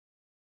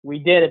We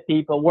did it,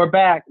 people. We're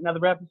back.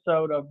 Another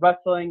episode of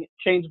Wrestling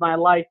Changed My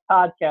Life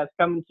podcast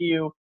coming to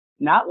you,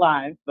 not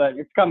live, but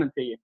it's coming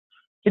to you.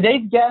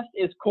 Today's guest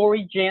is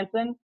Corey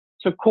Jansen.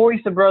 So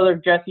Corey's the brother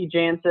of Jesse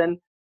Jansen,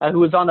 who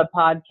was on the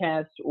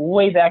podcast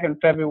way back in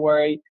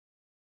February.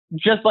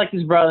 Just like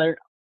his brother,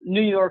 New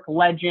York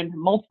legend,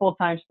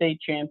 multiple-time state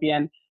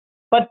champion.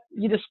 But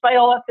despite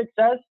all that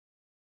success,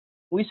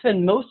 we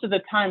spend most of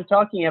the time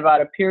talking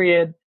about a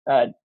period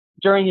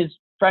during his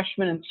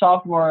freshman and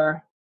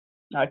sophomore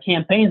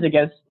campaigns, I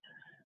guess,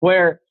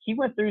 where he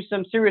went through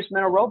some serious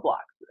mental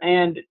roadblocks.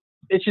 And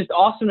it's just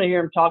awesome to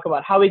hear him talk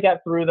about how he got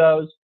through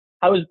those,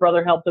 how his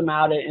brother helped him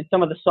out, and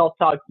some of the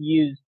self-talk he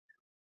used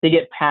to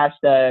get past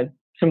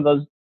some of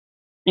those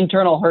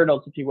internal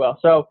hurdles, if you will.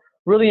 So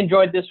really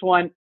enjoyed this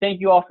one. Thank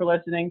you all for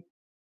listening.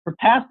 For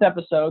past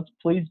episodes,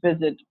 please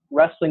visit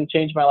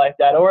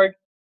WrestlingChangeMyLife.org.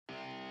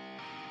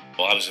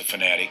 Well, I was a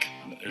fanatic.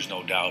 There's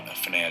no doubt a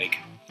fanatic.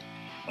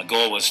 My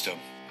goal was to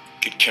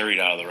get carried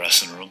out of the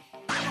wrestling room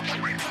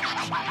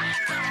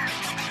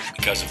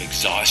because of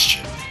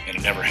exhaustion, and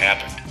it never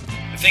happened.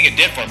 The thing it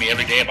did for me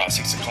every day about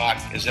 6 o'clock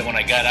is that when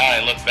I got out,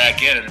 I looked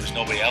back in and there was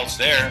nobody else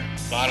there.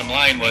 Bottom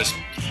line was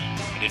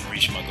I didn't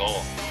reach my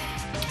goal.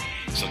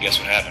 So guess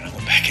what happened? I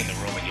went back in the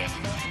room again.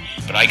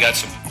 But I got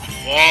some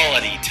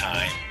quality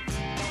time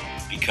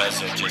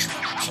because of just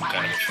some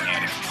kind of a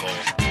fanatic goal.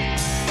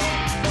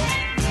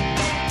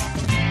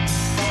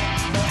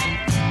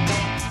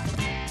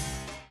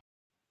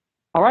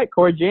 All right,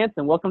 Corey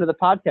Jansen, welcome to the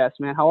podcast,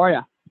 man. How are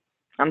you?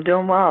 I'm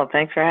doing well.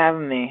 Thanks for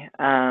having me.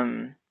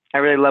 I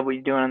really love what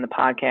you're doing on the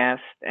podcast,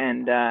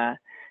 and I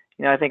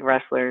think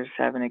wrestlers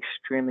have an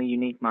extremely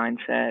unique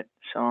mindset.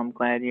 So I'm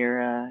glad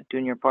you're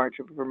doing your part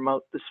to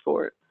promote the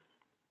sport.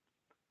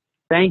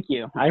 Thank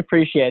you. I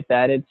appreciate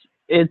that.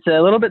 It's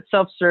a little bit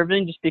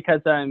self-serving just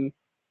because I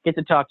get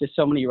to talk to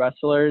so many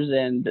wrestlers,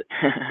 and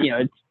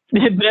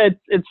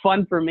it's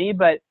fun for me.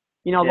 But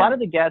a lot of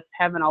the guests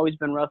haven't always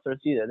been wrestlers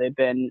either. They've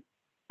been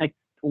like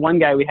one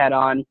guy we had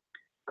on,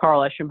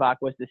 Carl Eschenbach,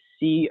 was the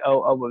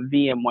COO of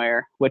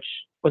VMware, which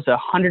was a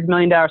 $100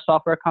 million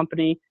software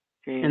company,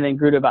 and then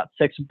grew to about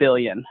 $6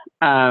 billion.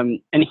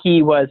 And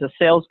he was a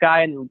sales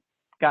guy and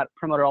got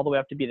promoted all the way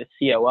up to be the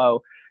COO.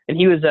 And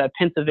he was a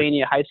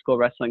Pennsylvania high school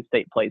wrestling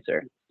state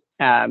placer.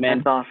 And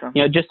that's awesome.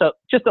 Just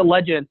a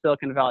legend in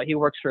Silicon Valley. He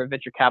works for a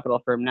venture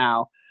capital firm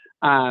now.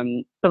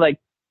 So like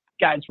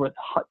guys worth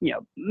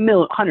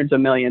hundreds of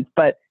millions,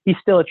 but he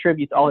still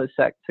attributes all his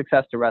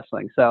success to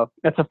wrestling. So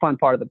that's a fun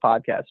part of the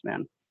podcast,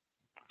 man.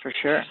 For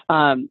sure.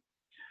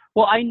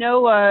 Well, I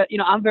know,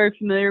 I'm very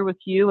familiar with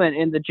you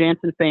and the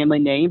Jansen family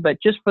name,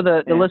 but just for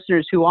the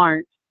listeners who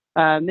aren't,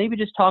 maybe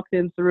just talk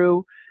them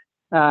through,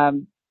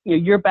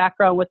 your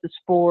background with the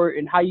sport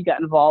and how you got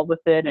involved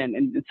with it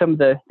and some of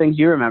the things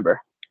you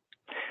remember.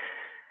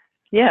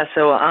 Yeah.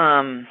 So,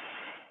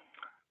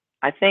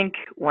 I think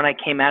when I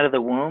came out of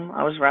the womb,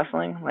 I was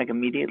wrestling like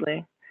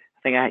immediately.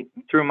 I think I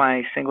threw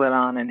my singlet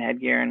on and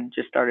headgear and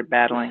just started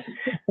battling.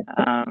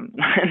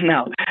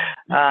 No.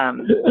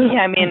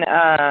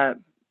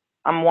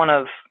 I'm one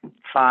of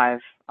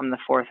five. I'm the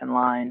fourth in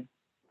line.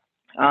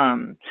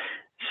 We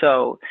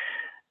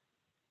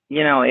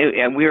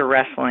were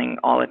wrestling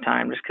all the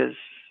time just because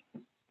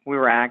we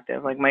were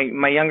active. Like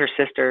my younger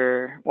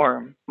sister,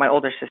 or my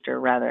older sister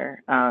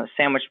rather,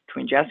 sandwiched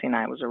between Jesse and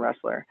I, was a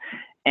wrestler.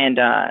 And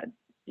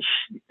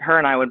her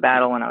and I would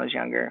battle when I was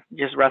younger,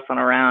 just wrestling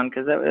around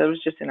because it was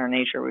just in our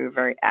nature. We were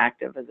very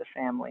active as a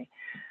family.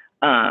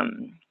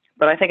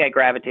 But I think I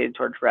gravitated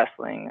towards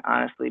wrestling,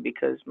 honestly,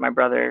 because my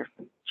brother,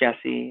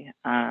 Jesse,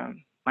 my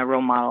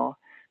role model,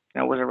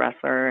 was a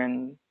wrestler,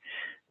 and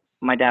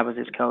my dad was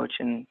his coach,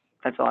 and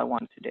that's all I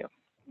wanted to do.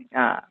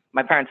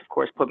 My parents, of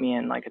course, put me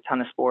in like a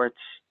ton of sports,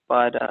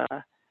 but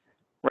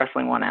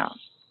wrestling won out.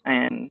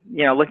 And,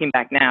 looking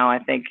back now, I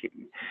think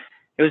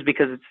it was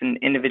because it's an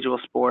individual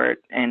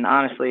sport, and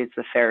honestly, it's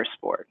the fairest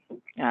sport.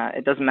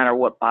 It doesn't matter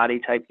what body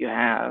type you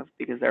have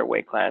because there are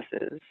weight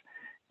classes,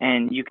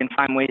 and you can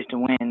find ways to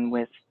win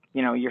with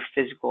your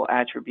physical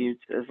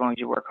attributes as long as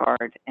you work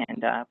hard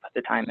and put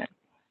the time in.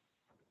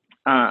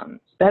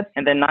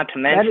 And then not to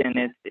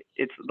mention,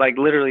 it's like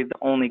literally the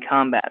only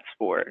combat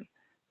sport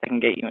that can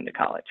get you into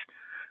college.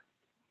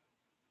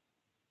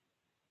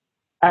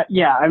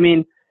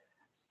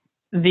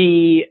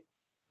 The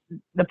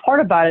part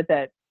about it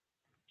that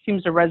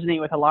seems to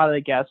resonate with a lot of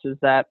the guests is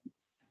that,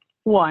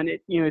 one,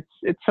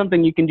 it's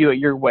something you can do at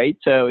your weight.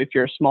 So if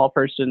you're a small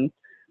person,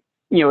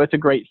 it's a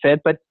great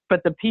fit. But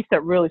the piece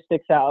that really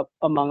sticks out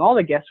among all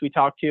the guests we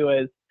talk to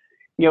is,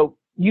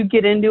 you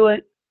get into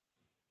it,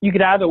 you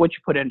get out of it what you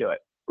put into it,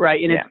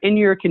 right? And it's in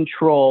your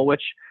control,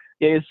 which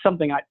is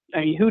something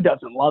who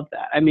doesn't love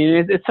that?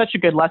 It's such a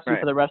good lesson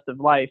for the rest of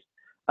life.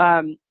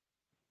 But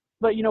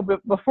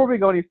before we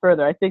go any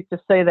further, I think to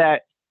say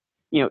that,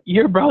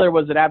 your brother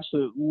was an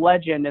absolute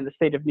legend in the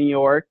state of New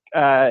York.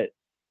 Was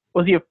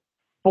he a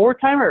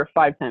 4-time or a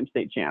 5-time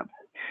state champ?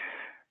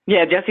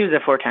 Yeah, Jesse was a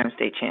 4-time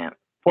state champ.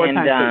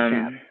 Four-time state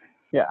champ.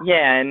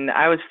 Yeah, and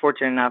I was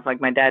fortunate enough.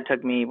 Like my dad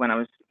took me when I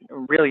was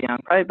really young,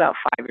 probably about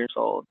 5 years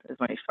old is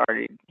when he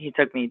started. He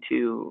took me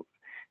to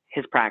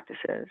his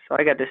practices, so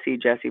I got to see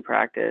Jesse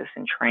practice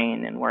and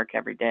train and work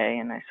every day,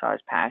 and I saw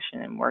his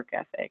passion and work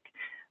ethic.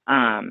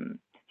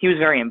 He was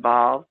very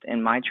involved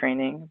in my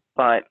training,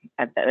 but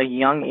at a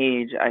young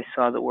age, I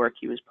saw the work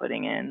he was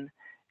putting in,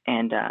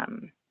 and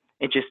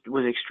it just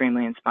was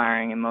extremely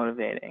inspiring and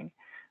motivating.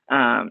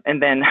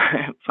 And then,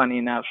 funny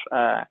enough,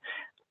 I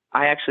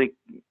actually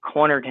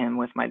cornered him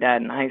with my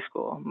dad in high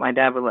school. My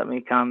dad would let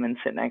me come and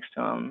sit next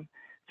to him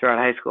throughout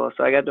high school,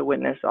 so I got to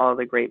witness all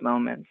the great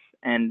moments.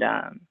 And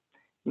in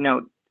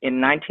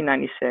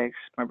 1996,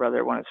 my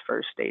brother won his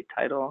first state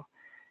title,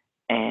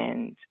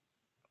 and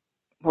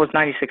it was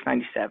 96,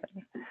 97.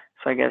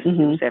 So I guess it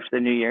was after the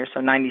new year. So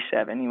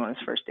 97, he won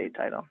his first state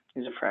title. He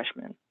was a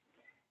freshman.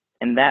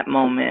 And that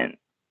moment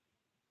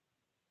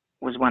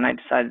was when I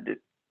decided to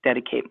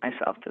dedicate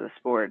myself to the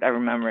sport. I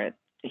remember it.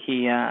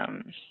 He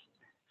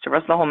so the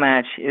rest of the whole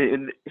match.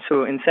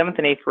 So in 7th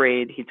and 8th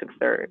grade, he took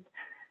third.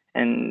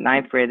 And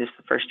 9th grade, this is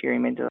the first year he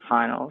made to the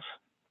finals.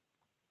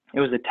 It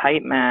was a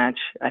tight match.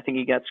 I think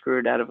he got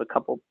screwed out of a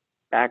couple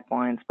back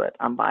points, but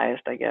I'm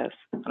biased, I guess.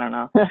 I don't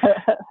know.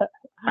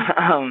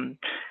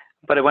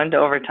 But it went to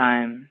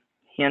overtime.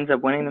 He ends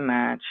up winning the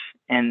match,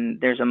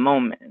 and there's a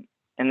moment.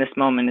 And this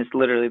moment is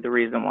literally the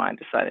reason why I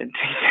decided to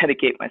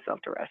dedicate myself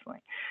to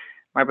wrestling.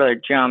 My brother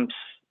jumps,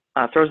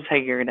 throws his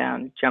headgear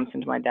down, jumps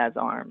into my dad's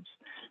arms.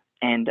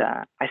 And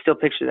I still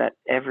picture that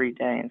every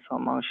day in slow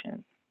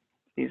motion,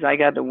 because I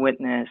got to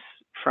witness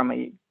from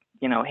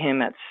him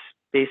that's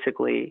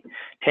basically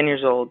 10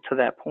 years old to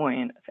that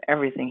point of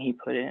everything he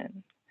put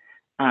in.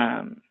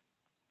 And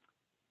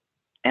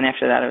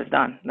after that, it was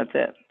done. That's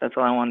it. That's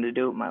all I wanted to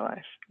do with my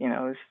life. We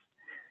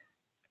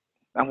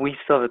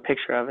still have a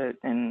picture of it,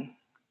 and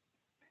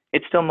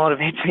it still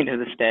motivates me to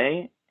this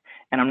day.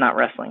 And I'm not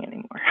wrestling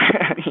anymore.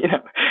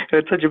 It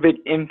had such a big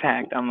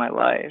impact on my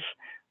life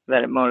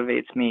that it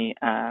motivates me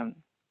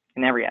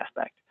in every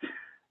aspect.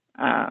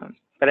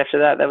 But after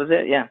that, that was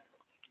it. Yeah.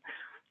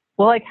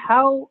 Well,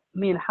 how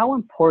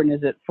important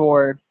is it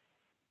for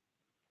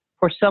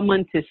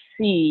someone to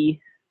see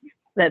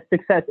that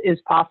success is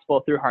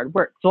possible through hard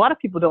work? So a lot of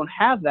people don't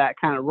have that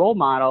kind of role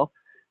model,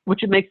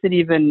 which makes it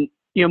even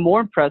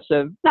more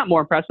impressive. Not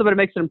more impressive, but it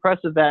makes it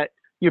impressive that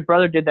your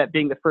brother did that,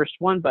 being the first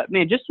one. But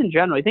man, just in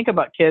general, you think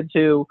about kids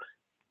who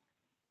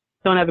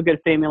don't have a good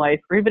family life,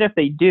 or even if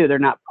they do, they're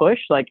not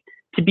pushed. Like,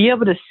 to be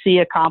able to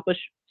see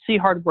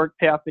hard work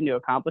pay off into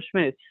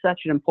accomplishment is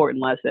such an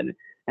important lesson.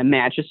 And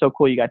man, it's just so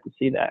cool you got to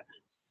see that.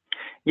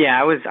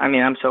 Yeah,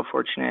 I'm so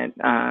fortunate.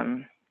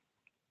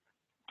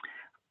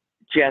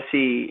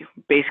 Jesse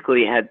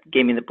basically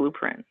gave me the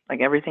blueprint.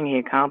 Like, everything he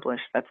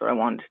accomplished, that's what I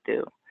wanted to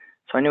do.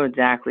 So I knew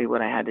exactly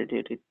what I had to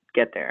do to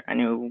get there. I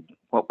knew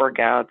what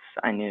workouts,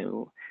 I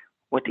knew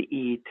what to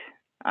eat,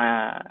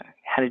 how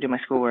to do my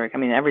schoolwork.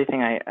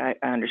 Everything I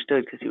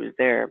understood because he was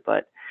there.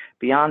 But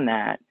beyond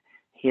that,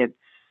 he had,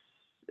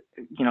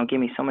 gave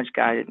me so much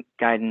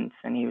guidance,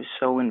 and he was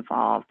so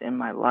involved in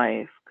my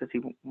life because he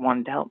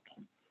wanted to help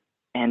me.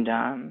 And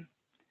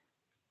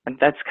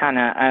that's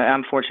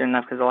I'm fortunate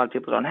enough because a lot of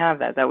people don't have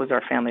that. That was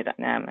our family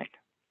dynamic.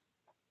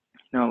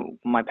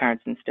 My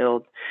parents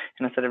instilled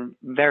in us at a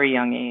very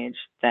young age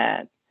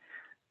that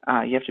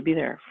you have to be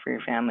there for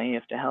your family. You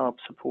have to help,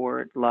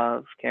 support,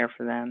 love, care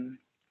for them.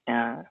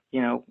 And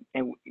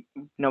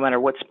no matter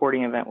what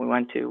sporting event we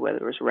went to, whether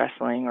it was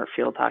wrestling or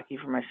field hockey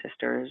for my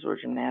sisters or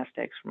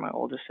gymnastics for my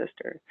oldest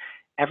sister,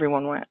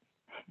 everyone went.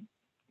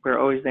 We were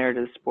always there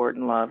to support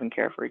and love and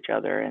care for each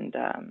other. And,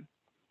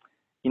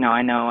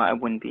 I know I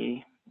wouldn't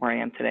be where I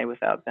am today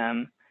without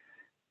them.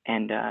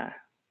 And,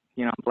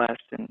 I'm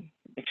blessed and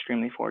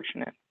extremely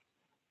fortunate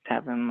to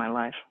have them in my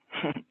life.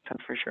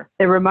 That's for sure.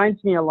 It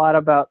reminds me a lot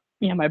about,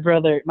 my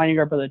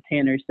younger brother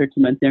Tanner is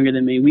 13 months younger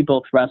than me. We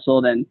both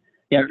wrestled, and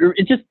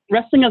it's just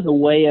wrestling as a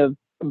way of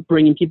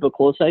bringing people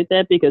close like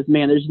that, because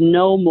man, there's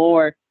no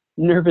more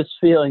nervous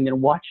feeling than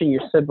watching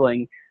your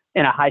sibling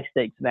in a high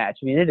stakes match.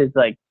 It is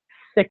like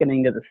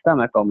sickening to the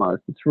stomach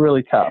almost. It's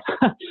really tough.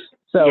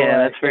 So yeah,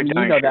 that's very you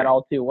know that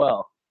all too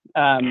well.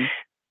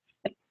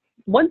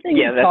 One thing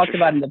we talked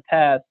about in the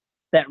past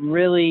that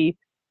really,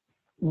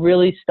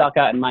 really stuck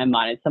out in my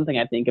mind, it's something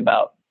I think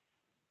about,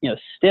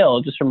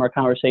 still just from our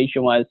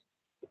conversation, was,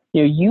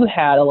 you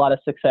had a lot of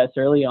success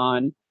early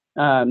on.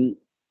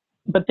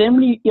 But then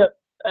when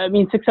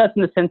success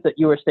in the sense that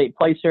you were a state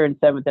placer in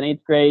 7th and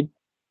 8th grade.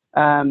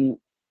 I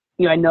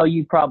know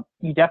you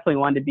definitely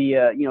wanted to be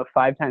a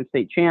 5-time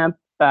state champ.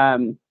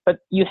 But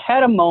you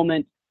had a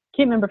moment,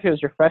 can't remember if it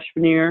was your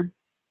freshman year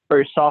or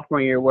your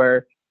sophomore year,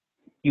 where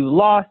you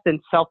lost and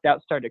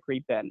self-doubt started to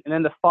creep in. And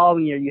then the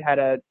following year you had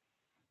a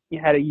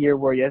year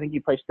where I think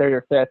you placed 3rd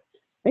or 5th.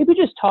 Maybe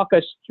just talk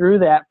us through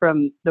that,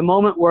 from the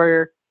moment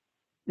where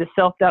the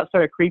self-doubt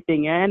started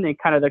creeping in and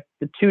kind of the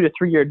 2 to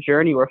 3 year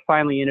journey where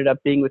finally you ended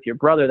up being with your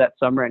brother that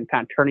summer and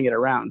kind of turning it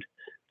around.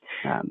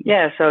 So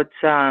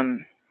it's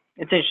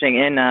It's interesting.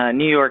 In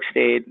New York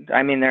State,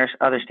 I mean, there's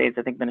other states.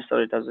 I think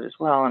Minnesota does it as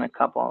well, and a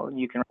couple.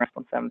 You can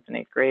wrestle in 7th and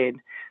 8th grade.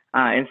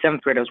 In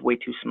 7th grade, I was way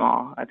too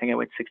small. I think I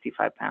weighed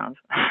 65 pounds.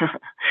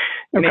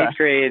 In Okay. 8th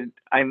grade,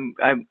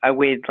 I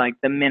weighed like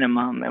the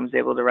minimum and was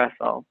able to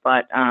wrestle.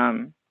 But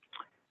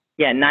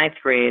yeah, 9th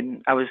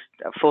grade, I was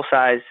full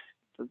size,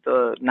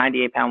 the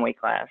 98-pound weight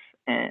class,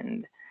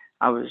 and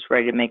I was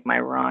ready to make my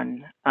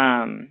run.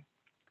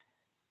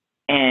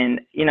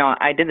 And you know,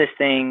 I did this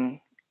thing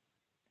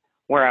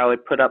where I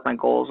would put up my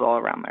goals all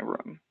around my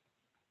room.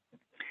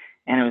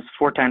 And it was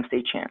 4-time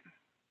state champ.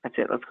 That's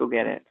it. Let's go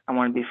get it. I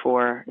wanted to be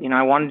 4. You know,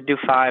 I wanted to do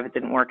 5. It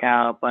didn't work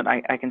out, but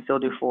I can still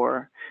do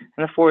 4.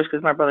 And the 4 is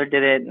because my brother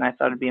did it, and I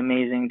thought it'd be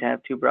amazing to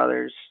have 2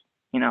 brothers.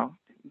 You know,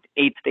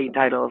 8 state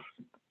titles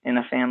in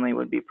a family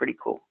would be pretty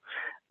cool.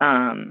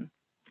 And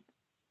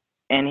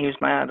he was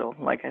my idol,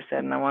 like I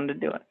said, and I wanted to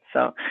do it.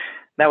 So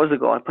that was the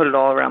goal. I put it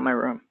all around my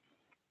room.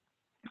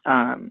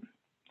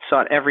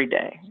 Saw it every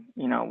day.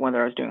 You know,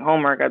 whether I was doing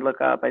homework, I'd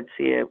look up, I'd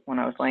see it. When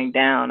I was laying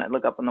down, I'd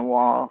look up on the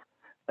wall,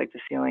 like the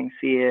ceiling,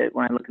 see it.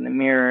 When I look in the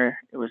mirror,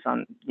 it was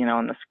on, you know,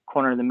 on this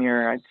corner of the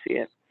mirror, I'd see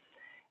it.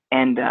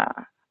 And,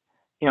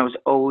 you know, it was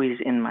always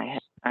in my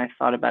head. I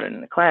thought about it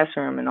in the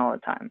classroom and all the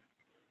time.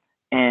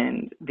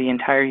 And the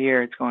entire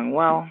year it's going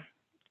well.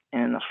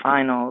 And in the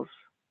finals,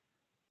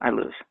 I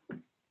lose.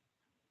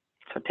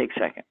 So take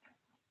second.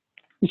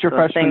 It's your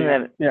freshman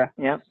year. Yeah.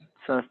 Yep.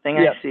 So the thing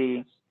I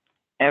see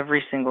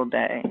every single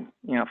day,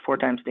 you know,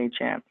 4-time state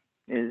champ,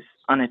 is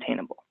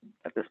unattainable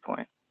at this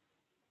point.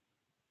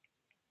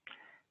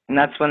 And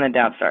that's when the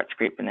doubt starts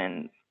creeping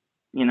in,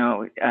 you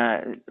know,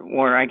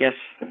 or I guess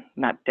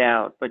not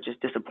doubt, but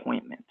just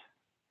disappointment.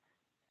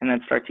 And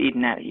that starts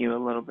eating at you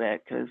a little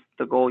bit because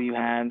the goal you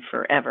had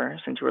forever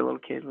since you were a little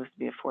kid was to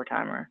be a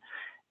 4-timer.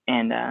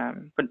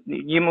 And, but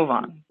you move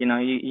on, you know,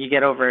 you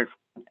get over it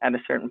at a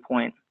certain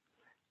point.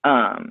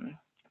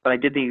 But I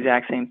did the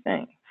exact same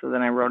thing. So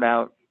then I wrote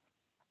out,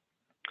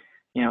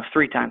 you know,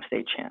 3-time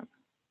state champ,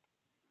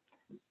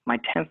 my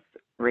 10th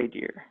grade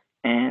year.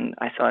 And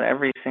I saw it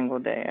every single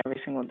day.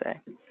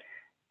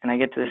 And I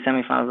get to the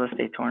semifinals of the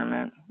state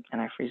tournament,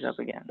 and I freeze up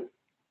again.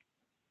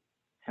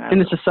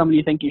 And this is somebody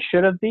you think you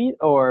should have beat,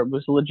 or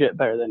was legit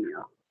better than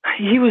you? I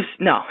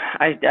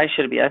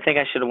should have beat. I think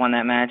I should have won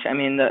that match. I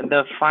mean,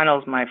 the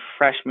finals my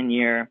freshman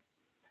year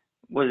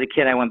was a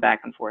kid I went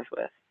back and forth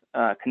with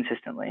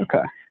consistently.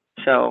 Okay.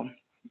 So,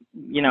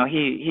 you know,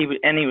 he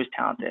was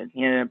talented.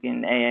 He ended up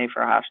being AA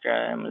for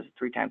Hofstra and was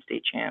a 3-time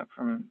state champ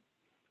from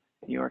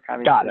New York,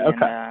 obviously. Got it.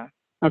 Okay. And,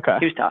 okay.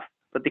 He was tough.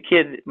 But the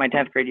kid, my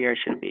 10th grade year, I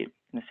should have beat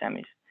in the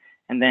semis.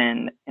 And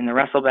then in the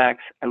wrestlebacks,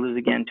 I lose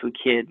again to a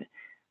kid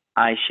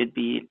I should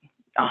beat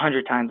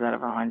 100 times out of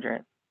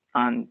 100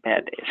 on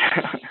bad days.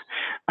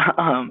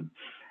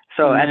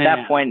 So at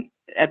that point,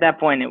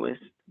 it was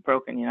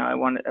broken. You know, I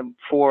wanted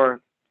 4-3,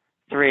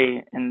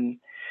 and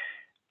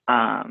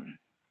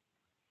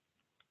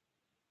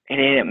it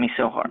ate at me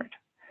so hard.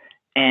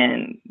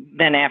 And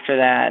then after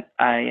that,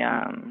 I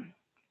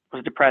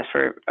was depressed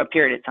for a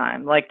period of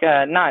time, like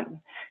not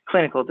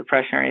clinical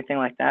depression or anything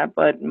like that,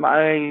 but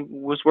I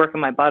was working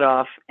my butt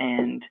off,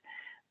 and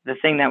the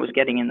thing that was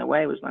getting in the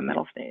way was my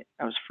mental state.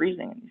 I was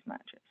freezing in these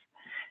matches.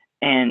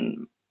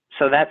 And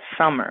so that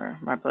summer,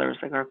 my brother was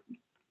like,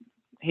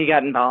 he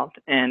got involved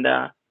and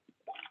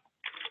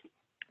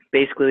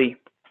basically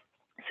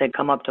said,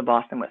 come up to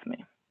Boston with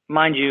me.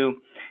 Mind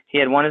you, he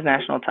had won his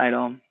national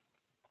title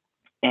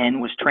and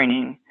was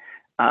training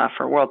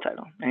for a world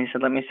title. And he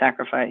said, let me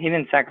sacrifice. He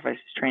didn't sacrifice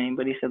his training,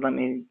 but he said, let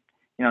me,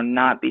 you know,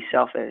 not be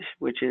selfish,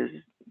 which is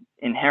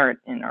inherent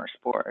in our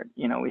sport.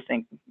 You know, we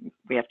think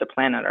we have to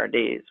plan out our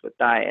days with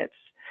diets,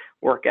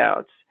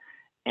 workouts,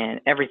 and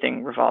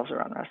everything revolves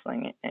around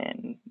wrestling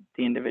and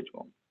the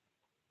individual.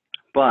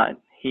 But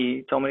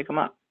he told me to come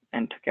up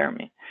and took care of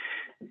me.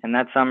 And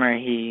that summer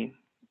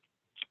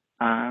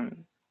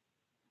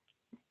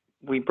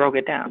we broke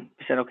it down.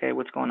 We said, okay,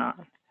 what's going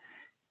on?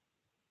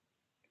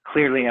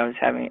 Clearly I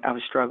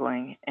was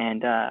struggling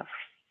and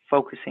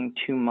focusing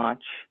too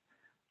much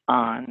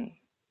on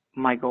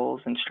my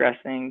goals and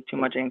stressing, too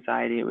much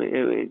anxiety.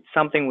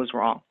 Something was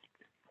wrong.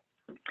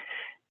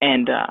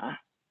 And I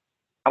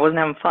wasn't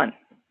having fun.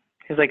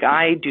 He's like,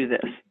 I do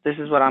this. This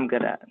is what I'm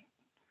good at.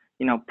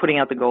 You know, putting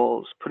out the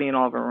goals, putting it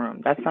all over a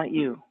room. That's not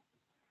you.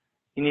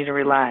 You need to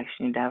relax.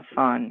 You need to have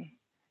fun.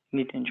 You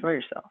need to enjoy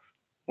yourself.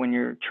 When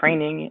you're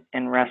training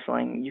and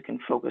wrestling, you can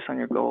focus on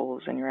your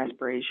goals and your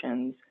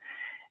aspirations.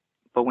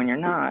 But when you're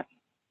not,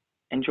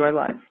 enjoy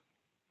life.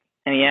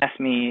 And he asked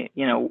me,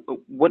 you know,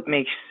 when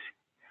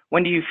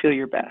do you feel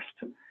your best?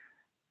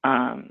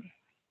 And,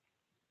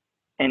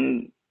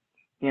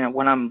 you know,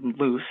 when I'm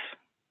loose,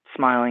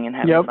 smiling and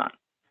having fun.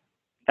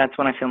 That's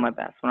when I feel my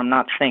best. When I'm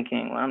not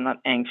thinking, when I'm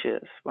not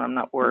anxious, when I'm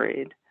not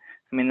worried.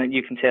 I mean,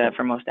 you can say that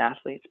for most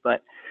athletes,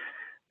 but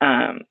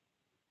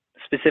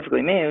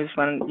specifically me, it was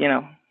when, you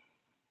know,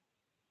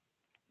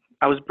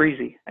 I was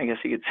breezy, I guess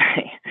you could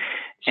say.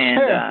 And,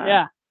 sure,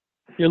 yeah.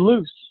 You're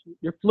loose.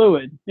 You're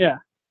fluid. Yeah.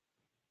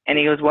 And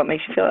he goes, what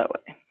makes you feel that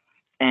way?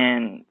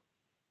 And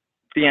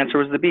the answer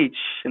was the beach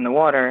and the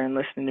water and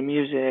listening to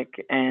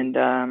music. And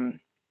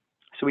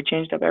so we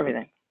changed up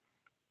everything.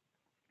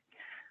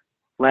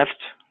 Left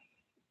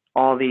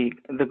all the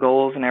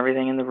goals and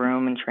everything in the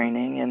room and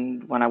training.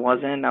 And when I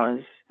wasn't, I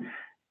was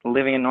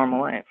living a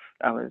normal life.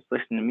 I was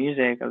listening to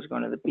music. I was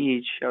going to the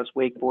beach. I was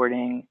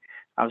wakeboarding.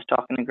 I was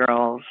talking to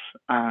girls.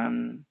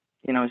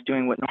 I was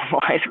doing what normal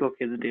high school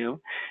kids do,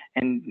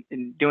 and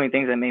doing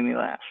things that made me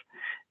laugh.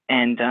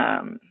 And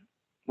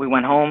we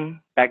went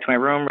home, back to my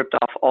room, ripped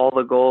off all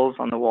the goals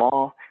on the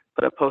wall,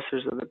 put up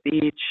posters of the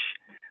beach,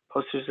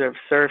 posters of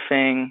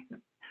surfing,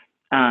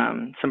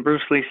 some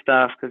Bruce Lee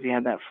stuff because he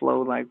had that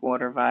flow like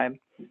water vibe.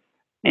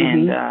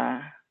 And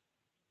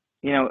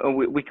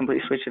we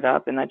completely switched it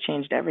up, and that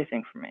changed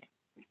everything for me.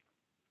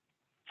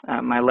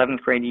 My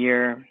 11th grade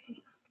year,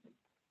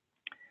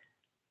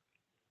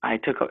 I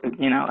took, I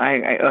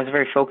was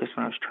very focused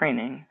when I was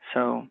training.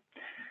 So,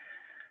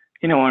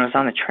 when I was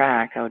on the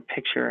track, I would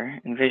picture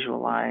and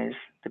visualize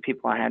the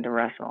people I had to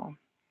wrestle.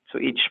 So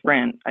each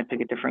sprint, I'd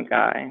pick a different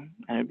guy,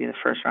 and it'd be the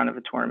first round of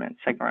a tournament,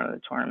 second round of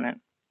the tournament,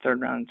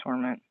 third round of the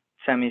tournament,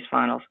 semis,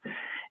 finals.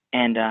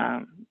 And,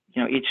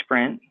 each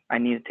sprint, I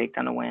needed to take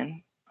down a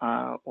win,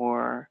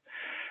 or,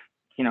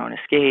 an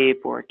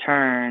escape or a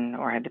turn,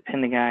 or I had to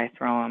pin the guy,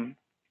 throw him.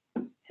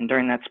 And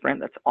during that sprint,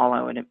 that's all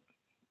I would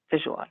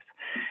visualize.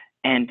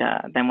 And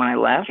then when I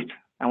left,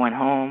 I went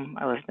home,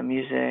 I listened to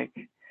music,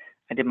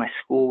 I did my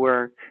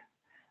schoolwork.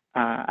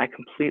 I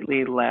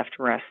completely left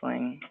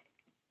wrestling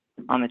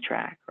on the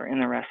track or in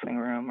the wrestling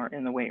room or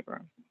in the weight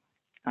room.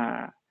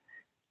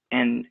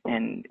 And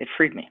it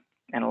freed me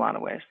in a lot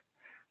of ways.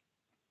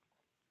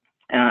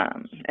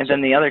 And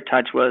then the other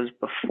touch was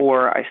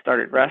before I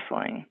started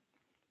wrestling,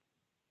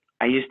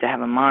 I used to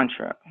have a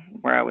mantra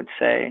where I would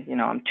say,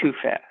 I'm too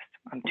fast,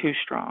 I'm too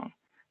strong,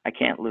 I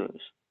can't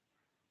lose.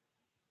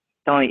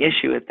 The only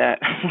issue with that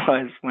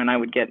was when I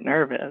would get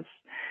nervous,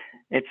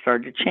 it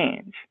started to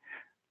change.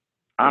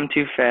 I'm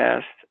too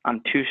fast,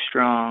 I'm too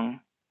strong,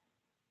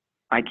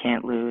 I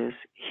can't lose.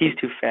 He's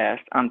too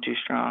fast, I'm too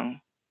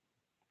strong,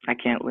 I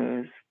can't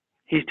lose.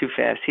 He's too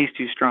fast, he's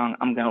too strong,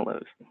 I'm going to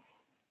lose.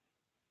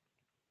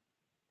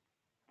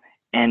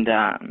 And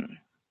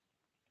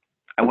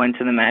I went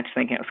to the match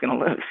thinking I was going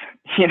to lose,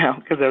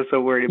 because I was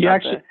so worried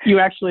about that. You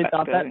actually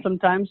thought that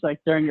sometimes, like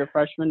during your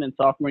freshman and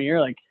sophomore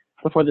year, like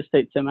before the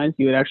state semis,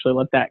 you would actually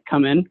let that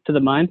come in to the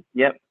mind?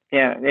 Yep.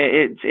 Yeah.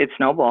 It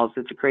snowballs.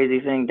 It's a crazy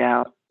thing,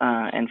 doubt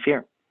and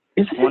fear.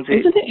 Isn't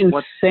it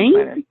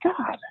insane?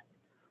 God.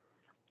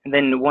 And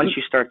then once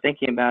you start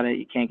thinking about it,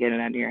 you can't get it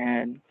out of your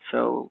head.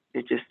 So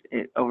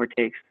it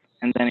overtakes.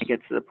 And then it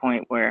gets to the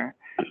point where,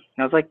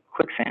 it's like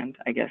quicksand,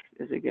 I guess,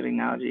 is a good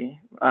analogy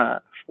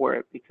for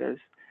it, because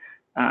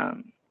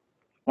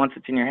once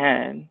it's in your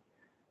head,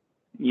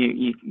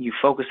 you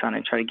focus on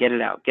it, try to get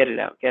it out.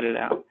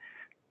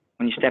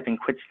 When you step in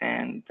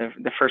quicksand,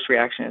 the first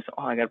reaction is,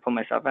 I got to pull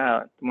myself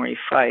out. The more you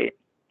fight,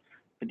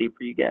 the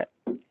deeper you get,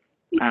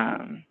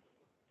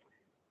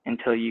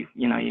 until you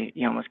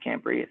almost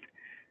can't breathe.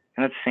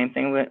 And that's the same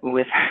thing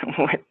with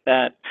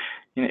that,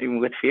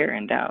 with fear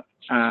and doubt.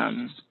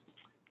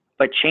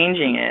 But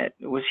changing it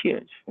was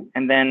huge.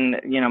 And then,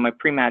 my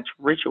pre-match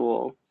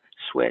ritual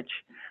switch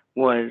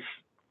was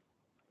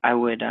I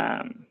would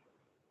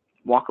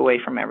walk away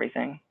from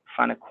everything,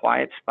 find a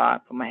quiet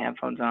spot, put my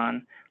headphones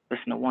on,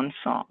 listen to one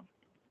song.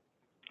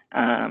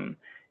 And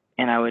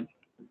I would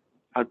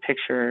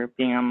picture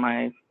being on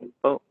my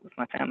boat with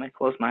my family,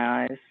 close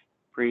my eyes,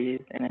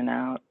 breathe in and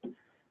out.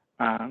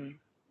 And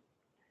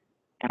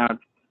I would,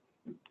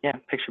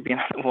 picture being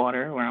on the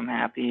water where I'm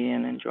happy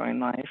and enjoying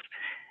life,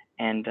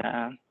 and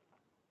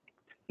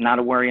not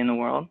a worry in the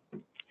world.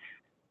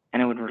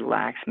 And it would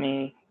relax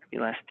me, be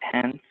less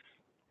tense.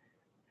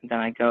 And then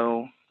I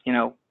go,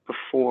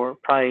 before,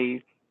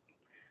 probably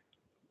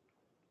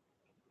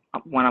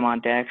when I'm on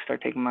deck,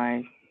 start taking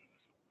my,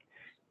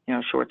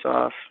 shorts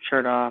off,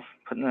 shirt off,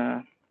 putting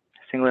the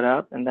singlet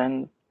up, and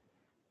then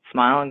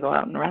smile and go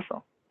out and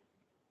wrestle.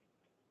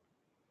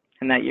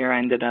 And that year I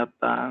ended up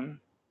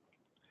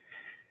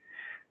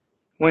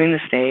winning the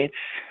states,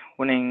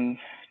 winning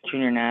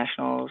junior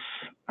nationals,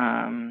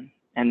 and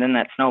then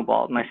that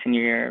snowballed. My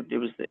senior year, it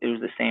was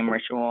the same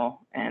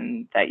ritual,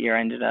 and that year I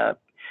ended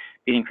up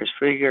beating Chris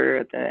Frieger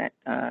at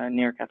the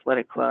New York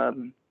Athletic Club,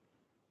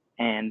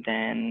 and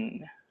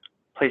then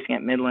placing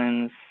at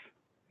Midlands,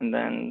 and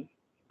then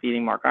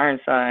beating Mark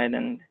Ironside,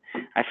 and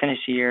I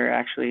finished the year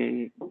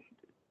actually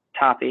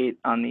top 8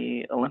 on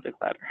the Olympic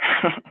ladder,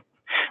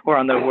 or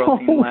on the world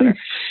team ladder.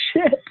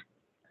 Shit!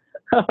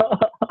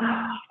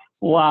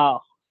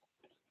 Wow.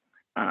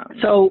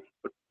 So,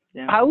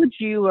 how would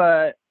you,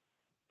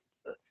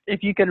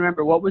 if you can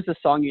remember, what was the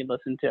song you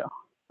listened to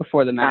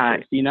before the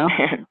matches? Do you know?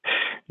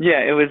 Yeah,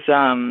 it was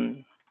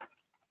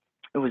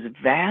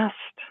Vast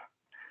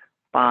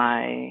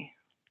by,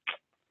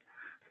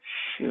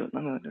 let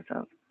me look this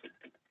up.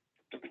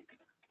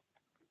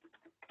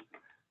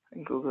 I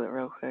can Google it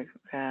real quick.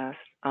 Vast.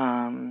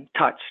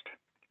 Touched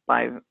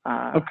by.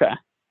 Okay.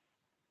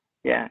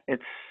 Yeah,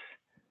 it's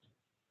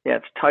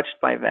Touched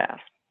by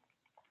Vast.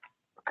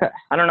 Okay.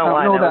 I don't know I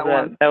why. don't know that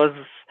one. That was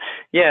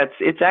yeah.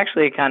 It's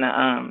actually kind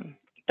of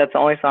that's the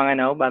only song I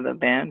know by the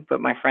band.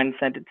 But my friend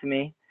sent it to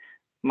me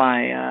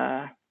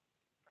the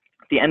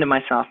end of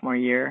my sophomore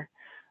year,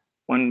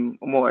 end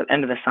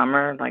of the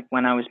summer, like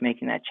when I was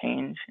making that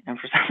change, and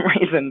for some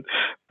reason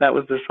that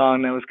was the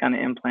song that was kind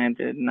of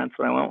implanted, and that's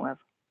what I went with.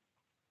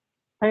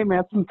 Hey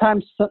man,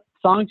 sometimes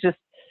songs just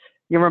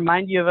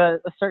remind you of a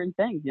certain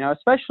thing,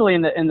 especially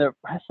in the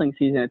wrestling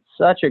season. It's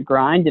such a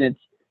grind, and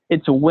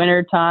it's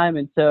winter time,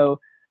 and so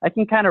I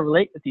can kind of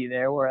relate with you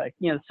there. Where like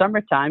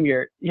summertime,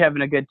 you're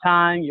having a good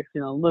time, you're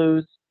feeling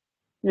loose,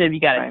 maybe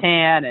you got a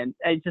tan, and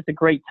it's just a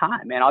great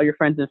time, man. All your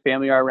friends and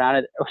family are around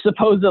it. As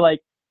opposed to like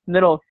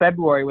middle of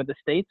February where the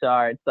States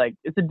are, it's like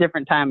it's a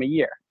different time of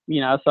year,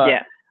 So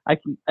Yeah. I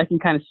can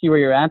kind of see where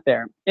you're at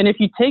there. And if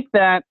you take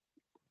that,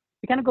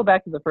 to kind of go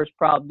back to the first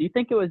problem, do you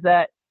think it was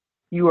that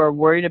you are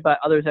worried about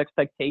others'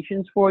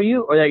 expectations for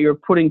you, or that you're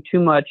putting too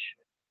much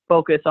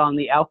focus on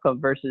the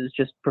outcome versus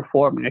just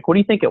performing? Like, what do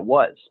you think it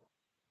was?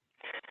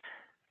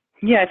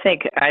 Yeah, I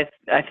think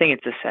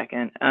it's the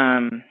second.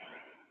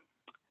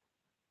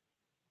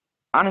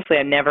 Honestly,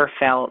 I never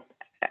felt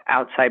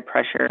outside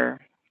pressure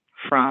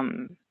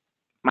from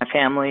my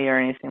family or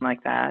anything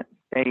like that.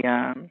 They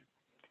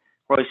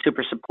were always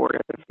super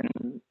supportive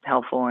and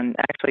helpful, and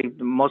actually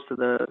most of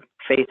the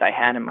faith I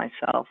had in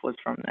myself was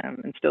from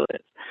them, and still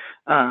is.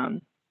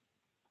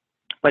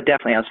 But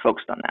definitely I was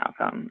focused on the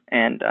outcome,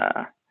 and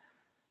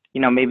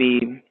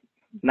maybe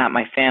not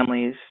my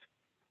family's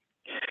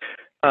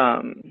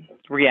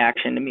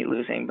reaction to me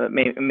losing, but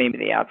maybe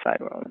the outside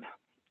world.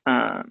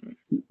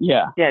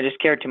 Yeah, I just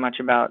cared too much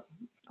about,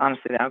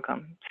 honestly, the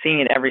outcome. Seeing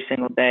it every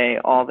single day,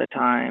 all the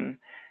time.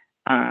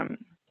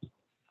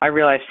 I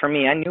realized for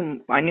me, I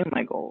knew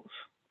my goals.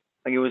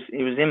 Like it was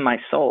in my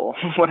soul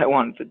what I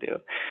wanted to do.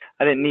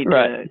 I didn't need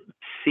to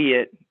see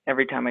it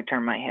every time I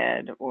turned my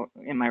head or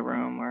in my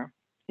room, or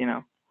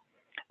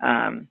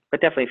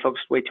but definitely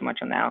focused way too much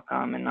on the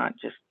outcome and not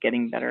just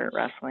getting better at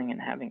wrestling and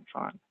having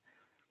fun.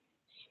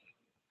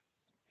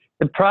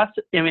 The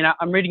process. I mean,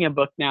 I'm reading a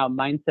book now,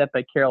 Mindset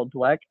by Carol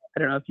Dweck. I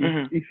don't know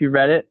if you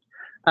read it,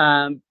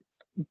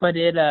 but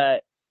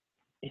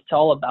it's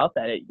all about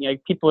that.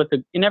 People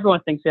and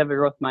everyone thinks they have a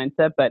growth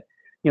mindset, but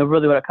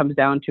really what it comes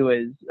down to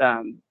is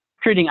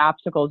treating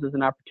obstacles as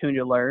an opportunity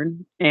to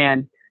learn,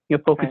 and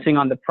focusing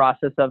on the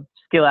process of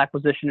skill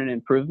acquisition and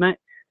improvement.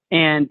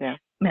 And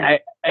man,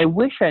 I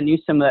wish I knew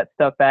some of that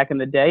stuff back in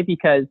the day,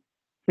 because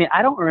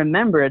I don't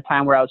remember a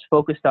time where I was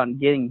focused on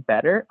getting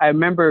better. I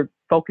remember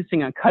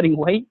focusing on cutting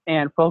weight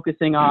and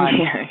focusing on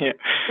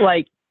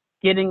like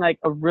getting like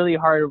a really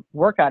hard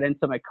workout in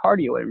so my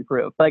cardio would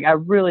improve. Like I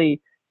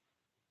really,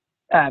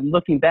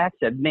 looking back,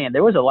 said, man,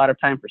 there was a lot of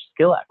time for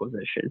skill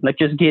acquisition, like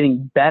just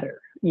getting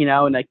better,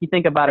 and like you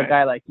think about a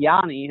guy like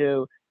Yanni,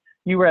 who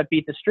you were at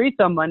Beat the Streets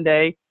on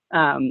Monday.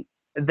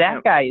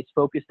 That guy is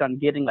focused on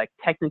getting like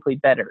technically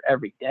better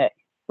every day.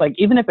 Like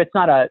even if it's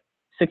not a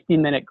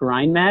 60-minute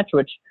grind match,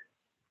 which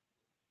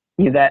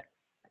I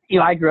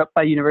grew up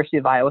by University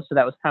of Iowa, so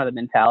that was kind of the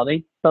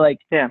mentality. But like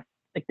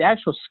the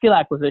actual skill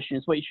acquisition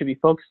is what you should be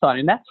focused on,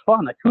 and that's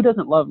fun. Like who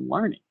doesn't love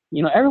learning?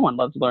 Everyone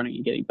loves learning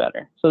and getting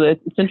better. So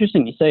it's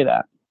interesting you say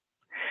that.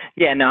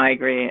 Yeah, no, I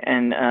agree.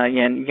 And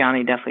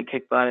Yanni definitely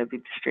kicked butt at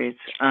Beat the Streets.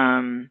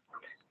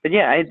 But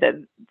yeah,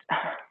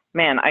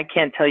 I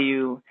can't tell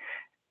you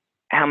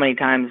how many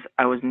times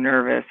I was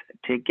nervous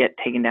to get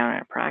taken down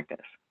at practice.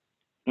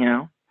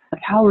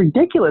 Like how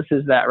ridiculous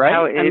is that,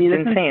 right?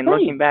 It's insane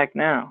looking back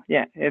now.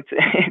 Yeah, it's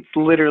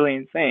literally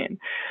insane.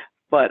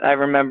 But I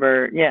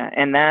remember,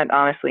 and that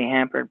honestly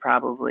hampered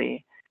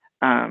probably,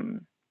 my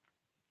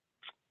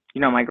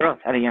growth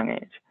at a young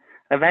age.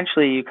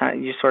 Eventually, you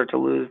start to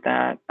lose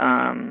that,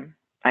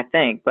 I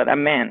think. But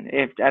man,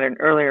 if at an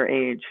earlier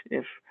age,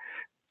 if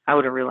I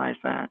would have realized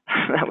that,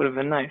 that would have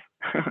been nice.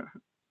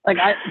 Like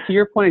to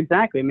your point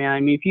exactly,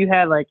 man. If you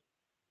had like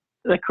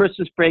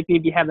Christmas break,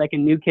 maybe you have like a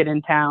new kid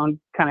in town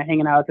kind of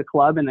hanging out at the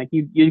club, and like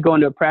you'd go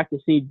into a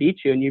practice and he'd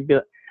beat you, and you'd be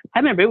like, I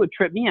remember it would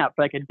trip me out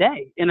for like a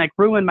day and like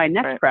ruin my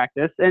next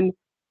practice. And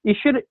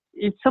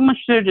someone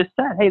should have just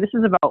said, hey, this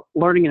is about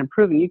learning and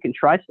improving. You can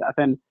try stuff.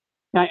 And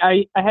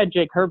I had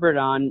Jake Herbert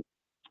on.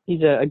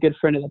 He's a good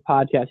friend of the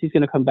podcast. He's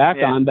going to come back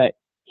on, but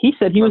he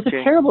said he was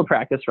a terrible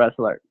practice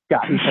wrestler.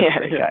 God, he's such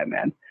a great guy,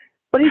 man.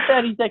 But he's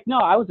like, no,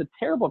 I was a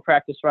terrible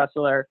practice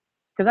wrestler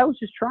because I was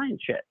just trying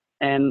shit.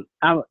 And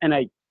I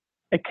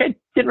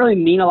didn't really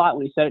mean a lot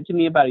when he said it to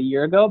me about a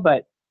year ago,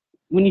 but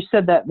when you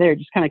said that there, it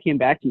just kind of came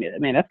back to me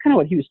that, man, that's kind of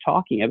what he was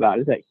talking about,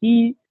 is that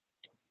he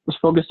was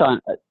focused on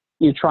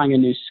trying a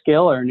new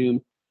skill or a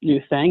new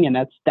thing, and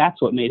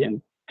that's what made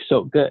him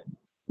so good,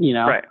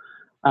 Right.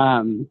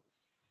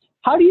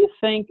 How do you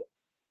think,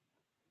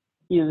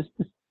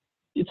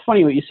 it's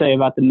funny what you say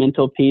about the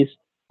mental piece.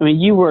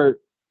 You were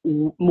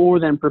more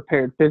than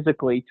prepared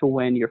physically to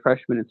win your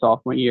freshman and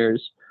sophomore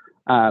years.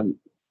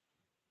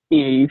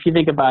 If you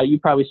think about it, you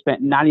probably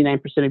spent 99%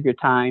 of your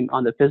time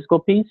on the physical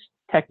piece,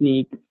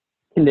 technique,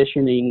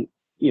 conditioning,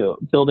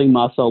 building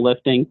muscle,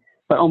 lifting,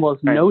 but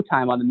almost no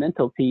time on the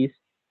mental piece.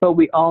 But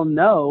we all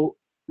know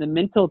the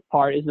mental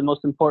part is the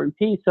most important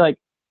piece. So like,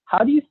 how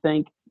do you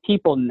think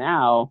people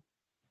now,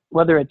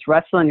 whether it's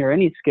wrestling or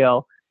any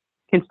skill,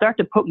 can start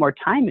to put more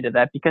time into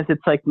that, because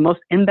it's like the most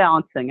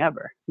imbalanced thing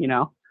ever, you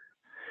know?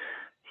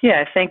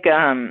 Yeah, I think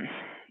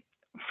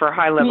for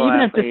high level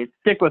even athletes, if just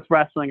stick with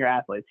wrestling or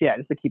athletes,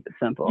 just to keep it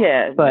simple.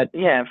 yeah, but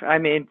yeah. I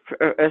mean,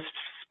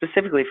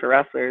 specifically for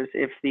wrestlers,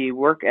 if the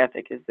work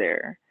ethic is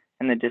there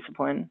and the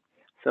discipline,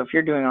 so if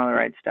you're doing all the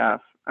right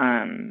stuff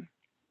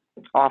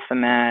off the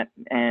mat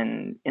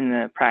and in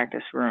the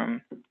practice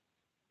room,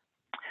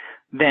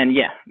 then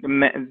yeah,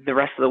 the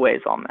rest of the way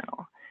is all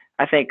mental.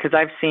 I think, because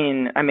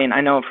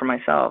I know for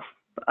myself,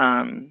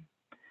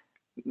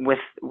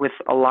 with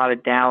a lot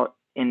of doubt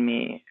in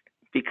me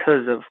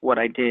because of what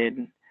I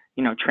did,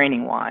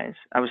 training wise,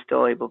 I was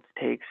still able to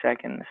take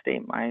second in the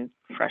state my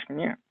freshman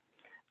year.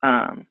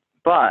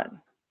 But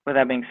with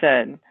that being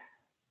said,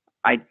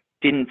 I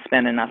didn't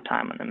spend enough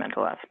time on the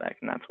mental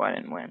aspect, and that's why I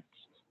didn't win.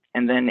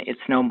 And then it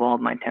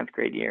snowballed my 10th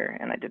grade year,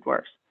 and I did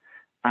worse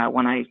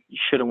when I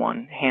should have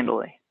won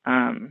handily.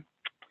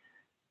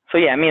 So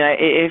yeah, I mean,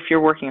 if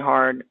you're working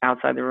hard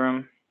outside the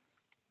room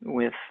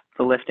with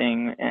the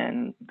lifting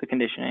and the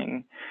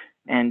conditioning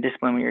and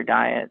discipline with your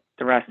diet,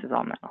 the rest is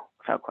all mental,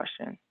 without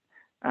question.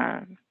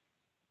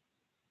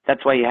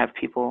 That's why you have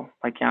people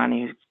like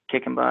Yanni who's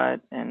kicking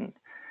butt, and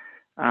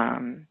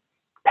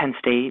Penn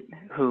State,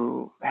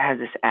 who has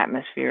this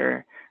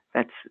atmosphere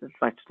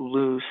that's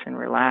loose and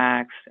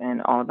relaxed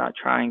and all about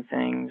trying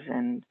things.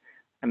 And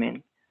I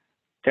mean,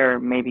 they're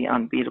maybe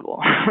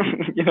unbeatable,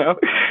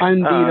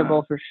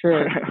 Unbeatable for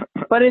sure.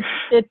 But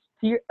it's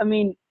I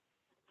mean,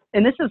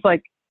 and this is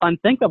like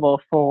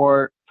unthinkable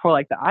for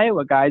like the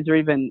Iowa guys, or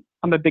even,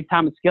 I'm a big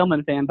Thomas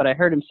Gilman fan, but I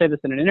heard him say this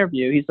in an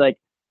interview. He's like,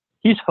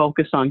 he's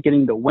focused on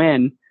getting the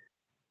win.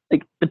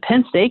 Like the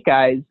Penn State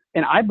guys,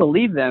 and I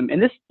believe them,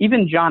 and this,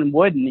 even John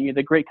Wooden,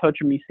 the great coach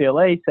from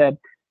UCLA, said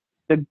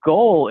the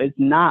goal is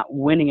not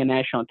winning a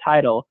national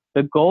title.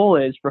 The goal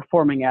is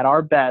performing at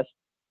our best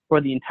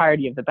for the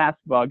entirety of the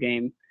basketball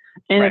game.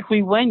 And right. If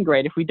we win,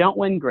 great. If we don't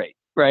win, great.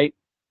 Right?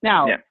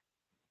 Now,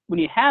 when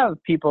you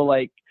have people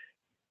like,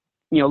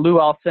 Lou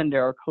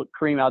Alcindor or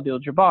Kareem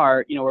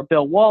Abdul-Jabbar, or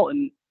Bill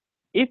Walton,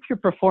 if you're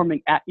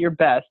performing at your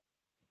best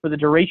for the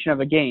duration of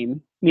a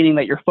game, meaning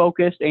that you're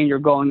focused and you're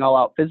going all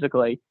out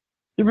physically,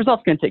 the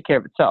result's going to take care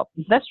of itself.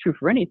 That's true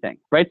for anything,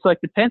 right? So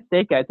like the Penn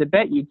State guys, I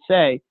bet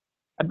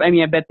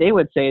they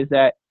would say is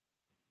that,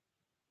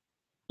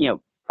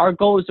 our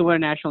goal is to win a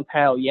national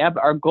title,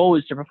 but our goal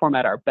is to perform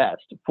at our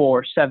best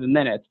for 7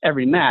 minutes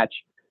every match.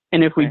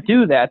 And if we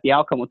do that, the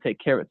outcome will take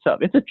care of itself.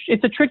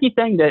 It's a tricky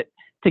thing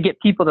to get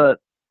people to,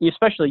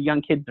 especially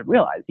young kids, to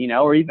realize,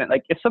 or even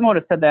like if someone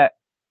would have said that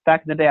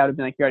back in the day, I would have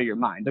been like, you're out of your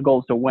mind. The goal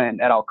is to win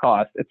at all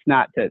costs. It's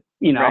not to,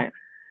 Right.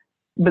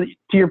 But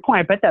to your point,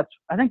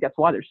 I think that's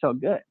why they're so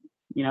good.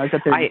 Is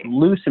that they're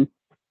loose and.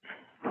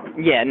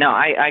 Yeah, no,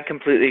 I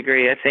completely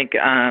agree. I think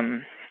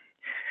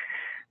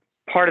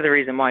part of the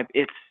reason why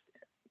it's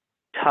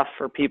tough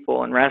for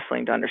people in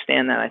wrestling to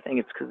understand that, I think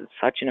it's because it's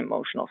such an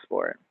emotional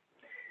sport,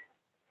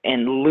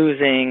 and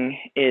losing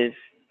is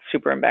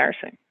super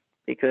embarrassing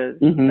because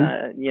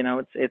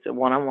it's a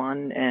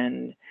one-on-one,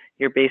 and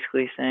you're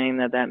basically saying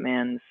that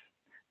man's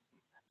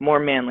more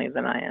manly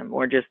than I am,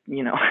 or just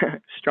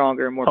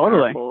stronger, more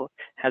powerful,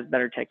 has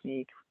better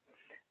technique.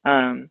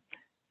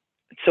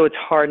 So it's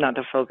hard not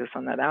to focus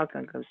on that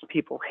outcome because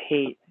people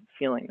hate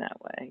feeling that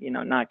way,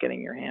 not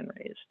getting your hand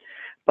raised.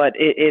 But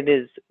it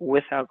is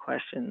without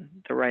question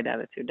the right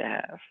attitude to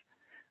have,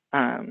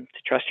 to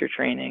trust your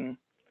training,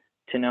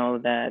 to know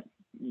that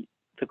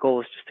the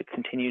goal is just to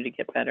continue to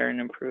get better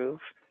and improve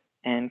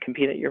and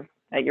compete at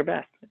your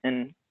best.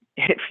 And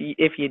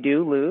if you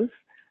do lose,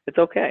 it's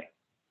okay,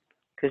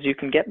 because you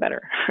can get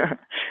better.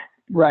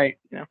 Right.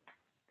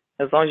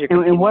 As long as you're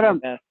competing at your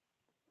best.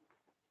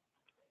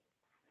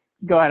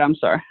 Go ahead. I'm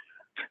sorry.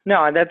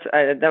 No, that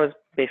was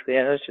basically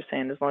it. I was just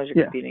saying, as long as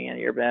you're competing at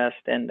your best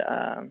and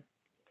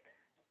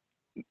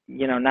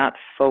not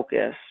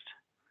focused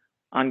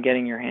on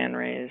getting your hand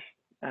raised,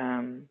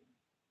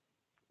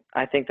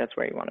 I think that's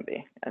where you want to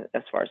be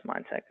as far as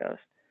mindset goes.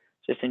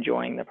 Just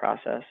enjoying the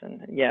process.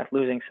 And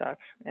losing sucks.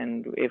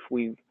 And if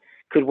we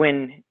could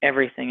win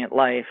everything at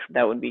life,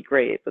 that would be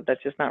great. But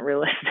that's just not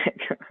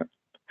realistic.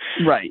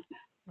 Right.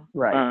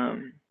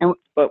 And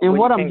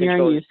what I'm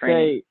hearing you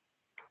say.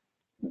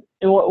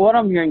 And what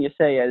I'm hearing you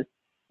say is,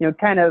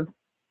 kind of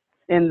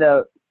in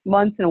the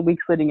months and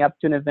weeks leading up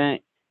to an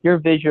event, you're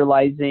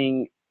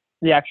visualizing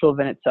the actual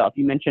event itself.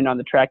 You mentioned on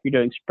the track you're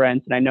doing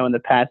sprints, and I know in the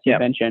past you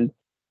mentioned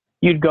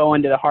you'd go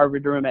into the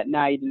Harvard room at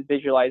night and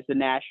visualize the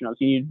nationals.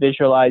 You'd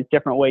visualize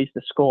different ways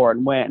to score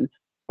and win.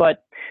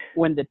 But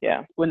when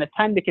the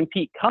time to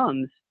compete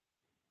comes,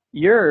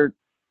 you're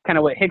kind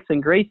of what Hickson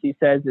Gracie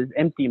says is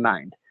empty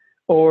mind,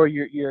 or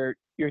you're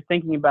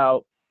thinking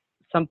about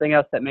something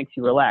else that makes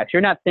you relax.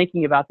 You're not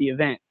thinking about the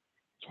event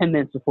 10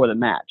 minutes before the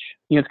match.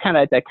 It's kind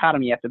of a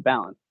dichotomy you have to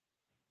balance.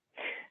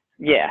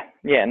 Yeah,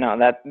 no,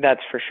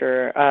 that's for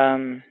sure.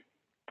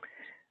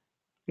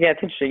 It's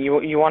interesting.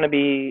 You want to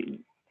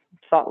be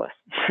thoughtless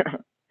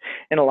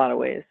in a lot of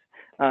ways.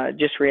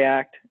 just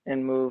react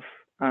and move.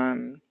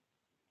 When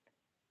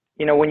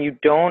you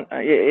don't,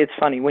 it's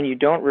funny, when you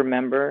don't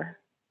remember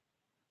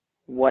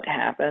what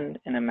happened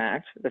in a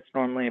match, that's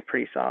normally a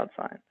pretty solid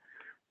sign.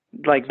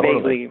 Like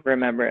vaguely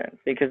remember it,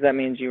 because that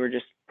means you were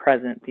just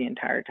present the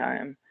entire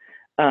time.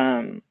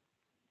 And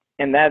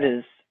that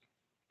is,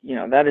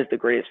 that is the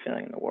greatest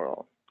feeling in the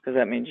world, because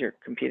that means you're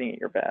competing at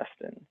your best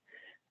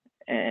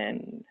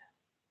and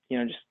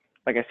just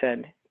like I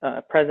said,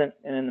 present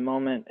and in the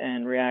moment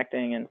and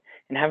reacting and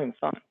having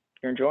fun.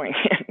 You're enjoying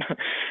it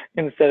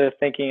instead of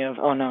thinking of,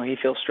 oh no, he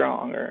feels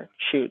strong, or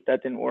shoot,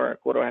 that didn't work.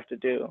 What do I have to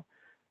do?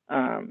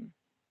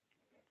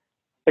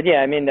 But yeah,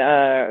 I mean,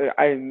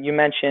 you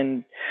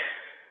mentioned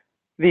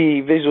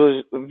the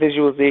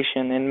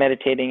visualization and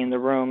meditating in the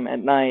room at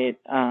night.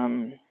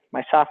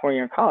 My sophomore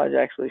year in college,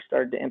 I actually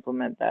started to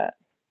implement that,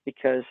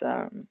 because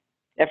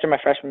after my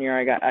freshman year,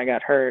 I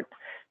got hurt,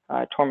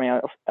 tore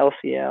my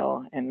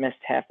LCL, and missed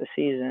half the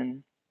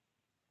season.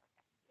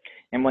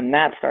 And when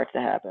that starts to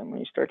happen, when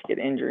you start to get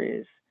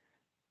injuries,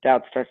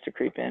 doubt starts to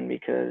creep in,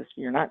 because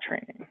you're not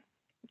training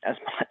as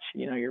much.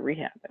 You're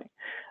rehabbing.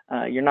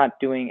 You're not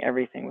doing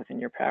everything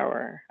within your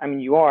power. I mean,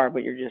 you are,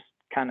 but you're just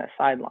kind of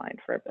sidelined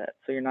for a bit.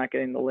 So you're not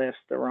getting the lifts,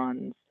 the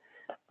runs,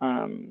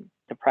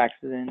 the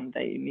practices in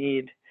that you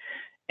need.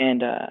 And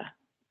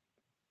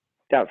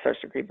doubt starts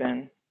to creep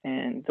in.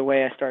 And the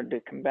way I started to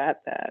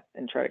combat that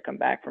and try to come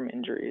back from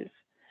injuries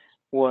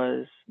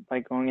was by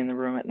going in the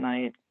room at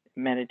night,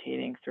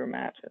 meditating through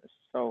matches.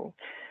 So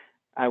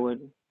I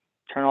would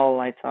turn all the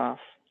lights off,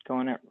 go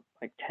in at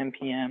like 10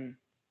 p.m.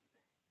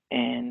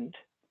 and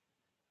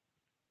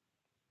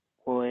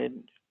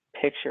would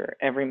picture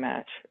every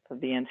match of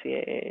the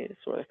NCAAs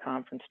or the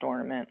conference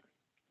tournament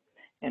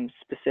and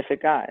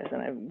specific guys,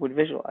 and I would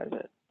visualize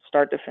it,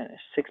 start to finish,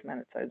 6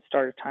 minutes. I'd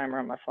start a timer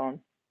on my phone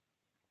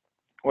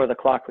or the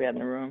clock we had in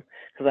the room,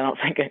 because I don't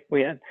think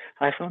we had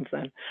iPhones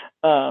then.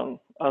 I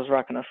was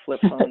rocking a flip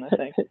phone, I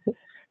think.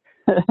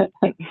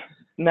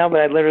 No,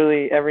 but I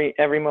literally,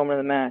 every moment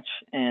of the match,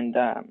 and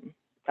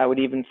I would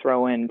even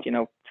throw in,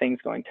 things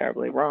going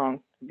terribly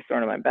wrong. I'd be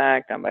thrown on my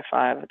back, down by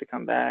 5, I had to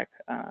come back.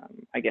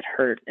 I get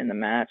hurt in the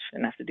match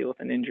and have to deal with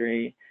an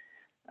injury.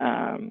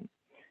 And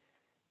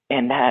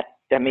that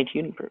made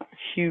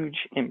huge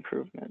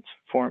improvements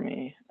for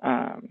me,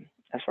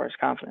 as far as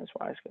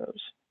confidence-wise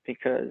goes,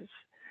 because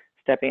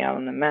stepping out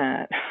on the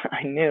mat,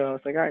 I knew, I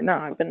was like, all right, no,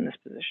 I've been in this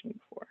position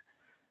before.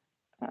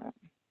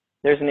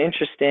 There's an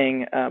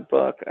interesting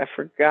book. I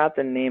forgot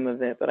the name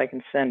of it, but I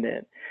can send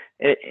it.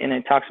 And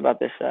it talks about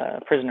this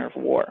prisoner of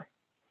war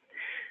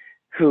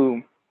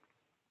who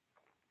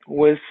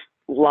was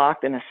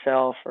locked in a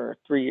cell for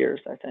 3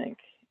 years, I think.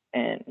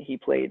 And he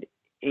played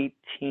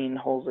 18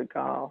 holes of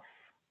golf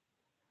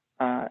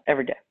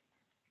every day.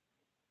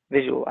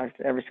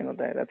 Visualized every single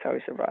day. That's how he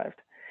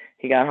survived.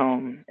 He got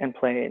home and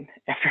played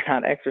after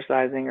not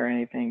exercising or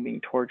anything,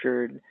 being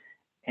tortured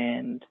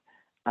and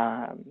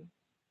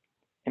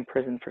in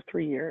prison for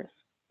 3 years,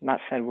 not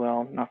fed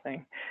well,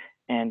 nothing,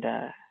 and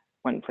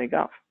went and played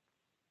golf.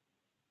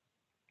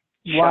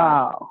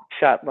 Wow.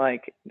 Shot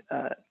like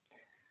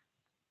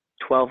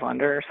 12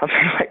 under or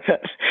something like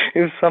that.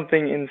 It was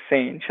something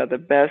insane. Shot the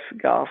best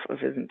golf of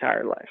his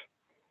entire life.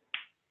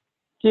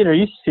 Dude, are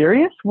you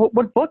serious?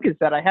 What book is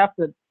that? I have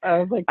to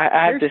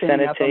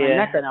send it to you.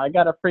 Neck right now. I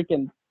got a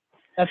freaking,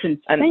 that's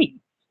insane.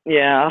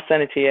 Yeah, I'll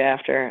send it to you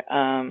after.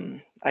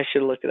 I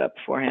should have looked it up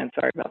beforehand.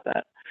 Sorry about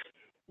that.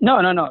 No.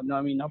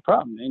 I mean, no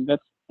problem. I mean,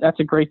 that's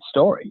a great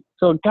story.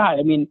 So, God,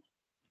 I mean,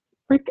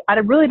 I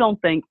really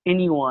don't think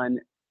anyone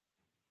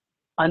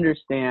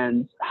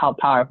understands how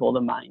powerful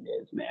the mind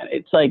is, man.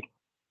 It's like,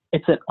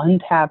 it's an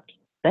untapped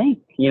thing.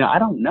 I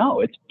don't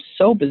know. It's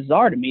so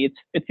bizarre to me.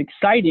 It's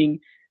exciting,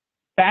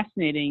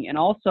 fascinating, and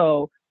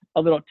also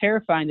a little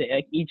terrifying that,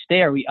 like, each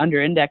day are we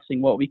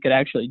under-indexing what we could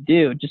actually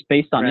do just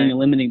based on any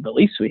limiting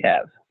beliefs we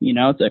have.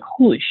 It's like,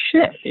 holy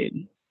shit,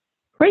 dude,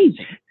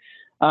 crazy.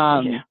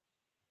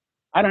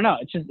 I don't know.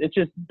 It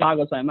just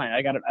boggles my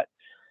mind.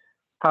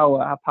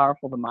 How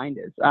powerful the mind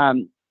is.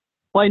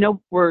 Well, I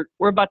know we're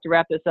about to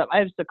wrap this up. I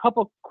have just a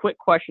couple quick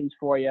questions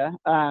for you.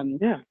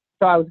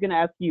 So I was going to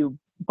ask you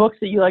books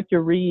that you like to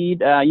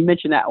read. You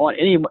mentioned that one.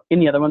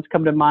 Any other ones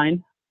come to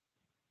mind?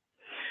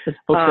 Just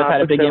books that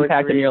had a big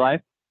impact in your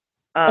life?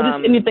 Or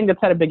just anything that's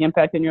had a big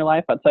impact in your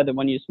life outside the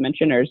one you just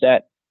mentioned, or is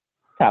that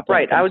top?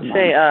 Right. I would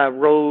say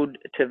Road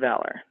to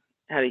Valor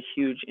had a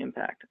huge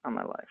impact on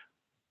my life.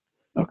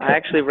 Okay. I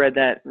actually read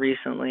that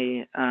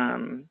recently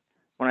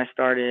when I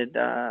started,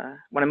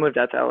 when I moved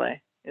out to LA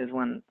is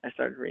when I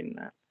started reading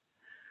that.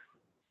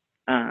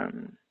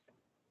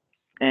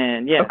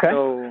 And yeah,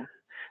 so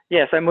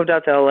I moved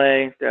out to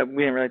LA.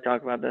 We didn't really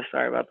talk about this.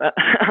 Sorry about that.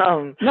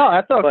 No,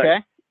 that's okay.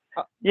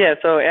 Yeah,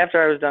 so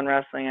after I was done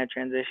wrestling, I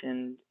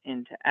transitioned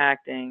into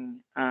acting,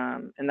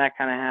 and that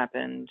kind of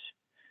happened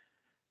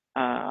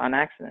on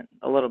accident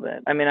a little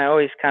bit. I mean, I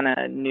always kind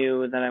of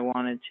knew that I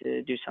wanted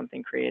to do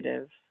something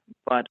creative,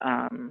 but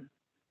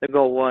the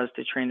goal was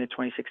to train to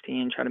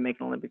 2016, try to make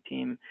an Olympic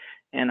team.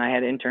 And I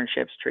had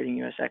internships trading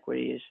U.S.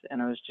 equities,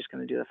 and I was just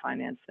going to do the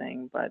finance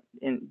thing. But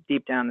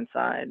deep down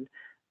inside,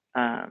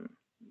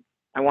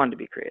 I wanted to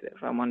be creative.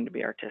 I wanted to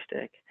be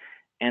artistic.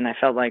 And I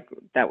felt like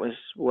that was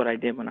what I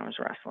did when I was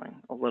wrestling,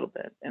 a little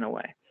bit in a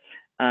way.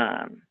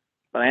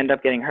 But I ended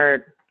up getting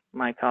hurt.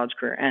 My college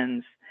career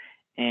ends.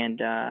 And,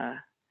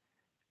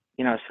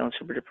 you know, I was feeling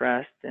super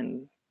depressed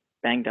and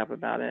banged up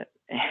about it.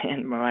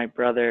 And my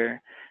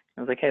brother,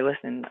 I was like, hey,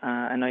 listen,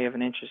 I know you have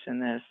an interest in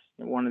this.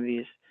 One of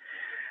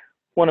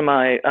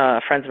my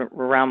friends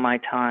around my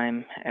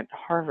time at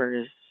Harvard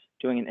is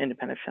doing an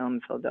independent film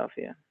in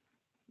Philadelphia.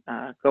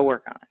 Go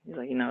work on it. He's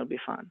like, you know, it'll be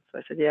fun. So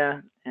I said, yeah.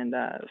 And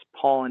it was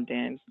Paul and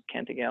Dan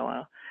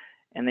Cantagallo,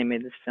 and they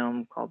made this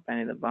film called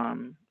Benny the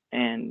Bum.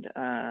 And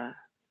I'm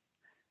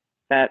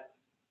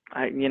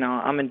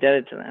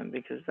indebted to them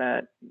because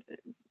that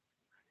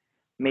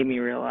made me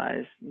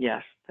realize,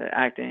 yes, that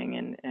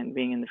acting and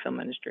being in the film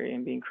industry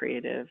and being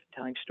creative,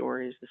 telling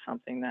stories is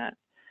something that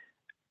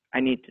I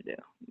need to do.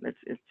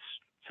 It's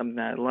something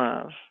that I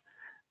love.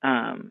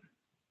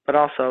 But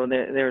also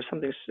there was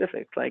something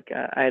specific, like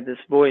I had this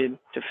void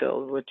to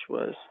fill, which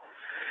was,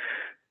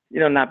 you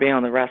know, not being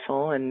able to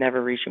wrestle and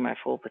never reaching my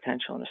full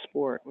potential in a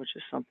sport, which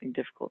is something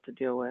difficult to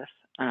deal with.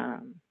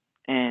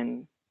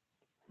 And,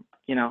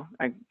 you know,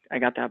 I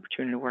got the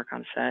opportunity to work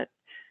on set.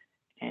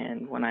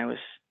 And when I was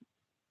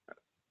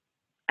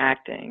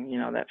acting, you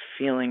know, that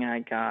feeling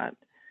I got,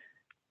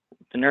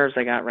 the nerves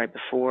I got right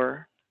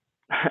before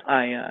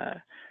I,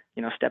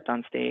 you know, stepped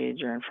on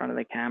stage or in front of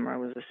the camera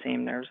was the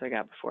same nerves I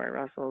got before I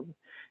wrestled.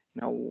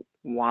 You know,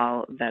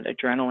 while that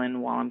adrenaline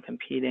while I'm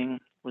competing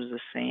was the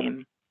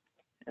same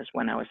as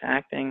when I was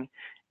acting,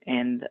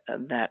 and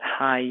that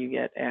high you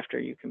get after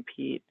you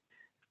compete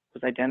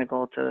was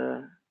identical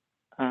to,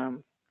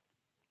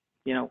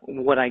 you know,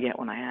 what I get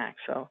when I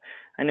act. So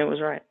I knew it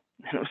was right,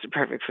 and it was the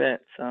perfect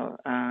fit. So,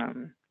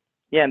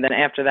 yeah, and then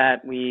after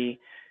that,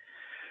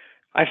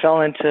 I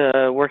fell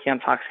into working on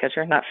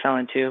Foxcatcher. Not fell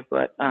into,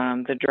 but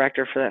the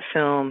director for that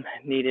film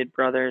needed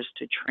brothers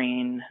to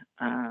train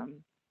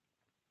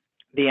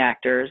the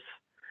actors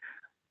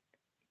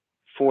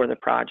for the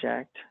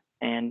project,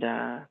 and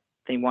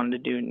they wanted to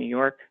do it in New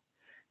York.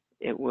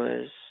 It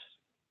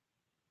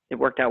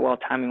worked out well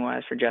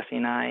timing-wise for Jesse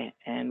and I,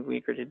 and we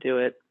agreed to do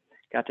it.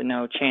 Got to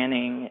know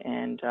Channing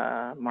and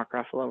Mark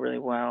Ruffalo really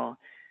well,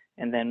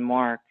 and then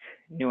Mark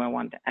knew I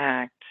wanted to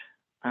act.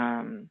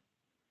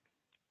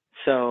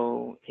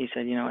 So he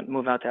said, you know,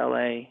 move out to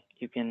LA.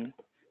 You can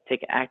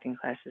take acting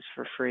classes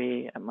for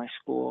free at my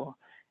school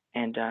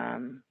and,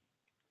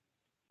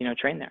 you know,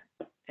 train there.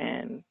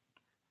 And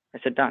I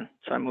said, done.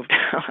 So I moved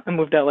out. I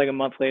moved out like a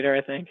month later,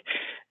 I think.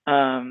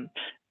 And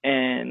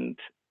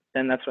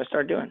then that's what I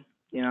started doing.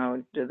 You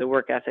know, the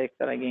work ethic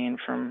that I gained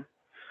from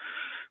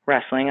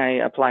wrestling,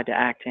 I applied to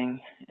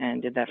acting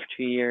and did that for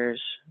 2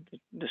 years,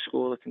 the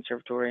school, the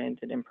conservatory, and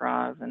did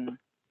improv. And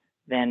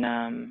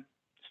then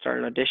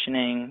started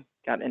auditioning,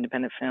 got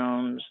independent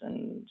films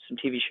and some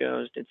TV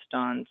shows, did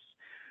stunts,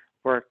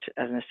 worked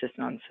as an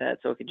assistant on set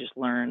so I could just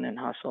learn and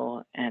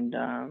hustle. And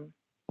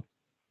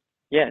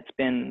yeah, it's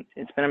been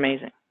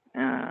amazing.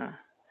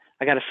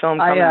 I got a film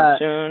coming out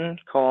soon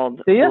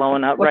called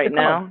Blowing Up Right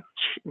Now.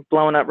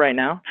 Blowing Up Right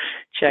Now.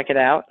 Check it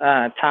out.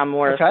 Tom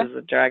Morris is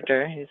the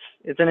director.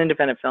 It's an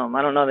independent film.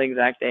 I don't know the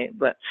exact date,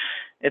 but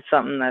it's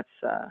something that's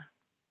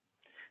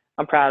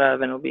I'm proud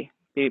of, and it'll be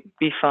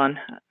fun.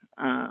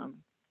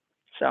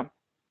 So.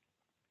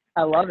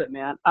 I love it,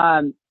 man.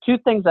 Two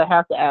things I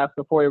have to ask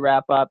before we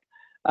wrap up.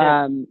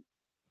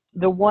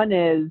 The one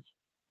is,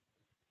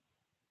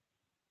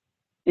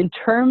 in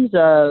terms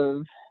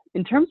of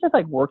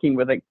like working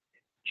with like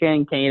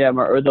Channing Tatum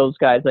or those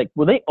guys, like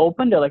were they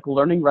open to like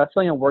learning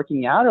wrestling and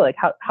working out, or like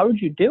how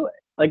did you do it?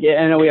 Like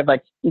I know we have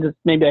like just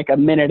maybe like a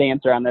minute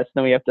answer on this, and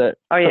then we have to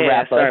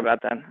wrap up. Sorry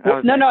about that.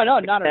 No, not at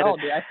all,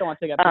 dude. I still want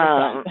to take up your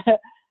time.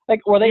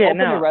 Like were they open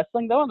to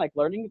wrestling though, and like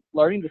learning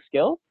the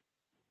skills?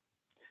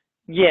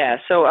 Yeah,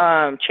 so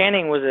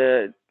Channing was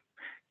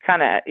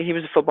he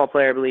was a football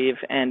player, I believe,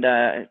 and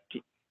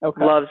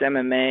loves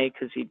MMA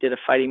because he did a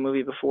fighting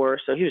movie before.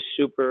 So he was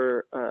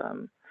super,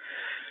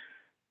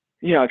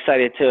 you know,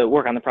 excited to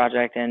work on the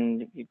project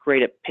and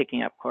great at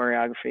picking up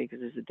choreography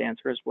because he's a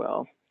dancer as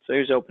well. So he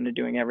was open to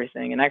doing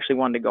everything and actually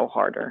wanted to go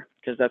harder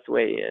because that's the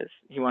way he is.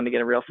 He wanted to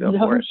get a real feel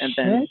for it.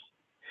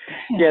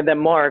 And then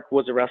Mark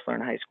was a wrestler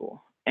in high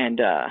school,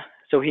 and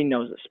so he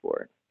knows the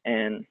sport,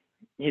 and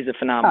he's a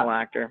phenomenal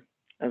actor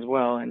as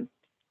well, and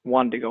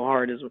wanted to go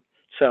hard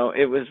so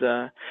it was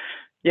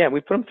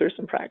we put him through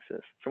some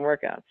practice, some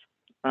workouts,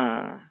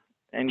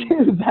 and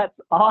dude, that's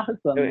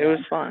awesome. It was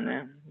fun,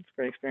 man. It's a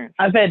great experience.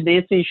 I've had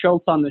Nancy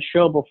Schultz on the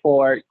show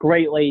before.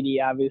 Great lady,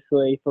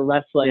 obviously, for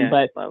wrestling,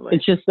 but lovely.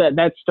 It's just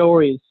that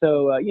story is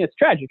so it's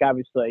tragic,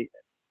 obviously,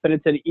 but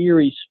it's an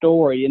eerie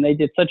story, and they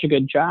did such a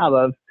good job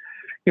of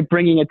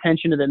bringing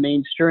attention to the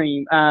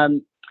mainstream.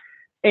 And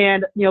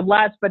you know,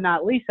 last but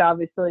not least,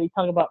 obviously, you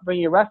talk about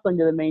bringing wrestling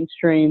to the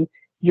mainstream.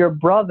 Your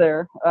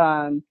brother,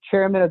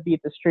 chairman of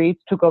Beat the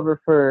Streets, took over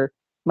for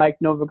Mike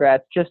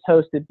Novogratz, just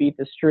hosted Beat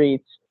the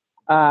Streets.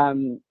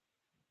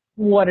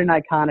 What an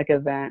iconic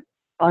event.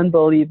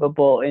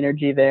 Unbelievable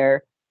energy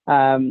there.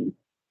 As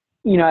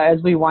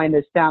we wind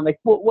this down, like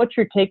what's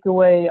your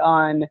takeaway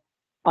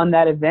on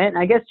that event?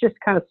 I guess just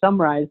kind of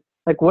summarize,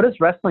 like, what has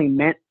wrestling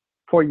meant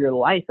for your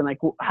life, and like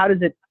how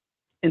does it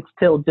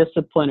instill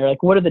discipline, or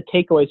like what are the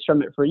takeaways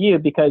from it for you?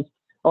 Because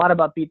a lot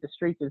about Beat the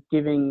Streets is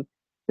giving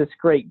this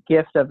great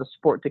gift of a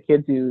sport to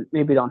kids who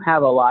maybe don't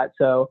have a lot.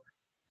 So,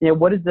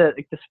 what is the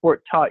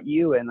sport taught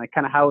you, and like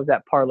kind of how is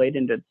that parlayed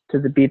into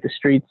the Beat the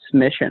Streets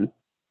mission?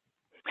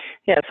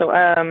 Yeah. So,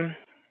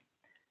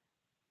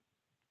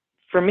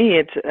 for me,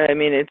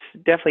 it's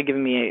definitely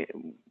given me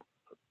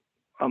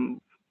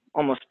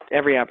almost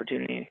every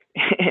opportunity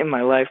in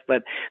my life,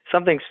 but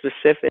something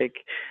specific.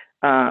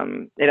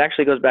 It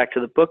actually goes back to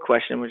the book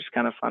question, which is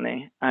kind of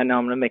funny. I know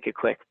I'm going to make it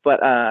quick, but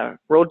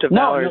Road to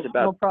Valor is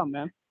about. No problem,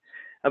 man.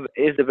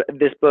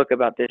 This book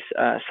about this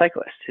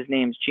cyclist. His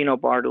name's Gino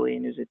Bartoli,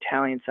 and he was an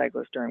Italian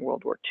cyclist during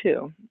World War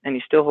II, and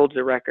he still holds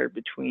the record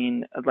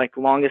between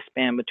longest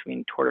span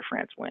between Tour de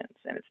France wins,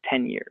 and it's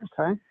 10 years.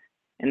 Okay.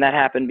 And that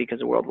happened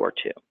because of World War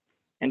II.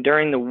 And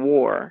during the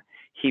war,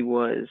 he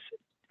was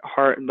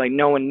hard. Like,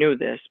 no one knew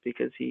this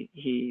because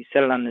he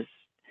said it on his.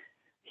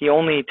 He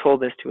only told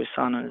this to his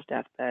son on his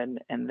deathbed,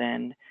 and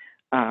then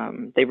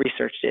they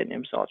researched it, and it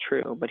was all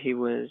true. But he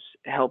was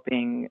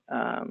helping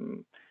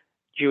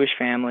Jewish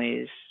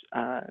families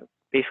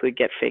basically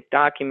get fake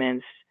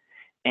documents,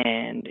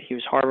 and he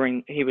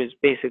was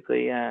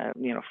basically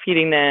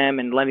feeding them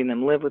and letting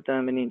them live with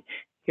them, and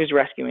he was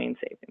rescuing and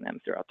saving them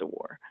throughout the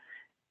war.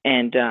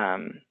 And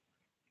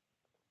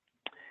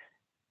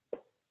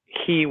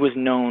he was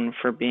known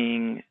for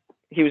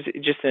he was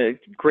just a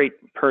great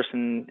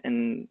person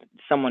and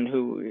someone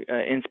who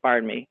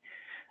inspired me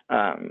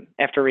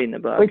after reading the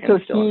book.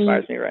 Still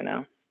inspires me right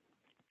now.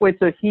 Wait,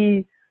 so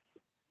he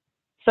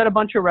set a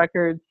bunch of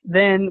records,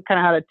 then kind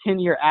of had a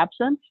 10-year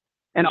absence,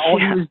 and all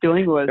he was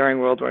doing was... During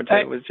World War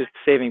II, was just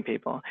saving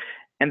people.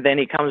 And then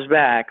he comes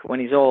back when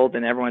he's old,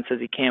 and everyone says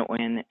he can't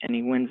win, and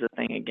he wins the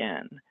thing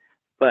again.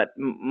 But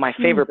my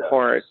favorite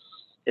part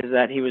is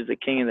that he was the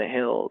king of the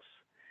hills,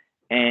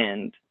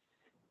 and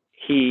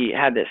he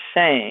had this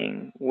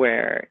saying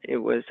where it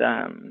was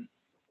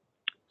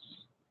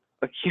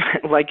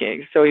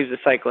so he's a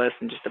cyclist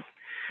and just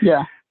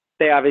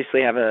they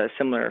obviously have a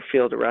similar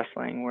feel to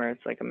wrestling where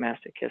it's like a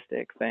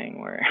masochistic thing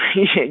where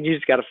you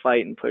just got to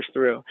fight and push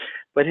through.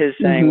 But his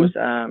saying was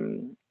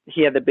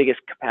he had the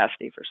biggest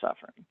capacity for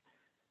suffering,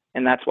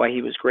 and that's why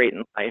he was great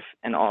in life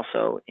and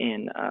also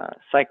in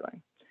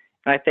cycling.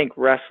 And I think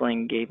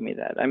wrestling gave me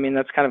that. I mean,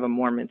 that's kind of a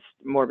morbid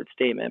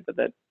statement, but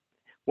that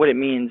what it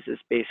means is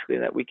basically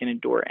that we can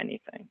endure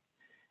anything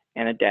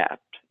and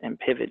adapt and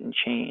pivot and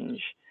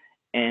change.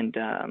 And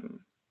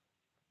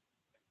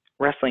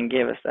wrestling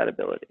gave us that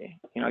ability.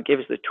 It gave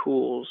us the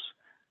tools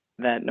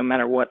that no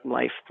matter what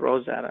life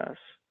throws at us,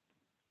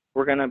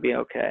 we're going to be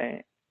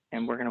okay,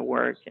 and we're going to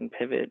work and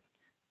pivot,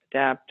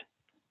 adapt,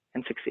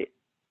 and succeed.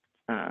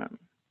 And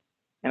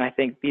I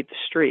think Beat the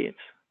Streets,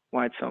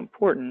 why it's so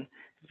important,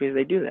 is because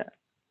they do that.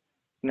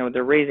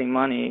 They're raising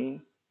money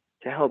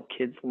to help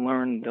kids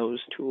learn those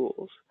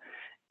tools.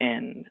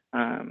 And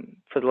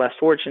for the less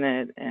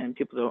fortunate and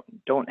people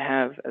don't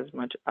have as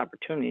much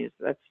opportunities,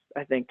 that's,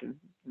 I think,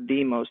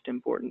 the most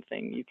important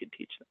thing you could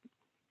teach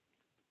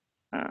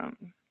them.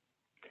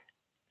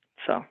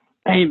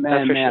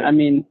 Amen, man. Sure. I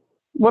mean,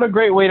 what a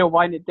great way to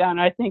wind it down.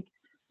 I think,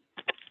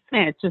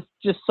 man, it's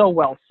just so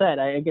well said.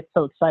 I get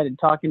so excited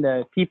talking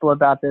to people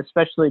about this,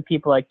 especially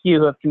people like you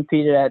who have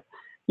competed at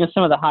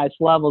some of the highest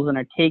levels and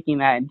are taking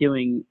that and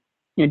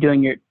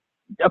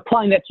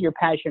applying that to your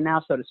passion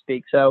now, so to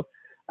speak. So,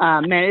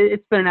 man,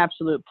 it's been an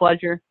absolute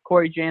pleasure.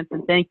 Corey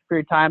Jansen, thank you for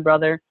your time,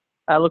 brother.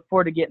 I look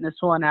forward to getting this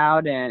one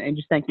out, and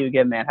just thank you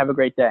again, man. Have a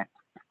great day.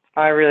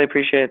 I really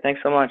appreciate it. Thanks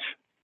so much.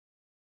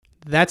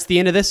 That's the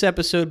end of this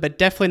episode, but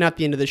definitely not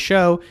the end of the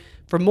show.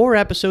 For more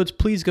episodes,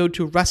 please go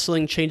to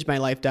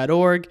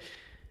wrestlingchangemylife.org.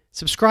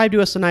 Subscribe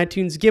to us on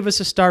iTunes. Give us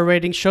a star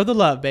rating. Show the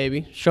love,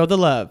 baby. Show the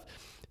love.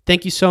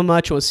 Thank you so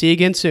much. We'll see you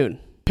again soon.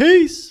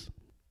 Peace.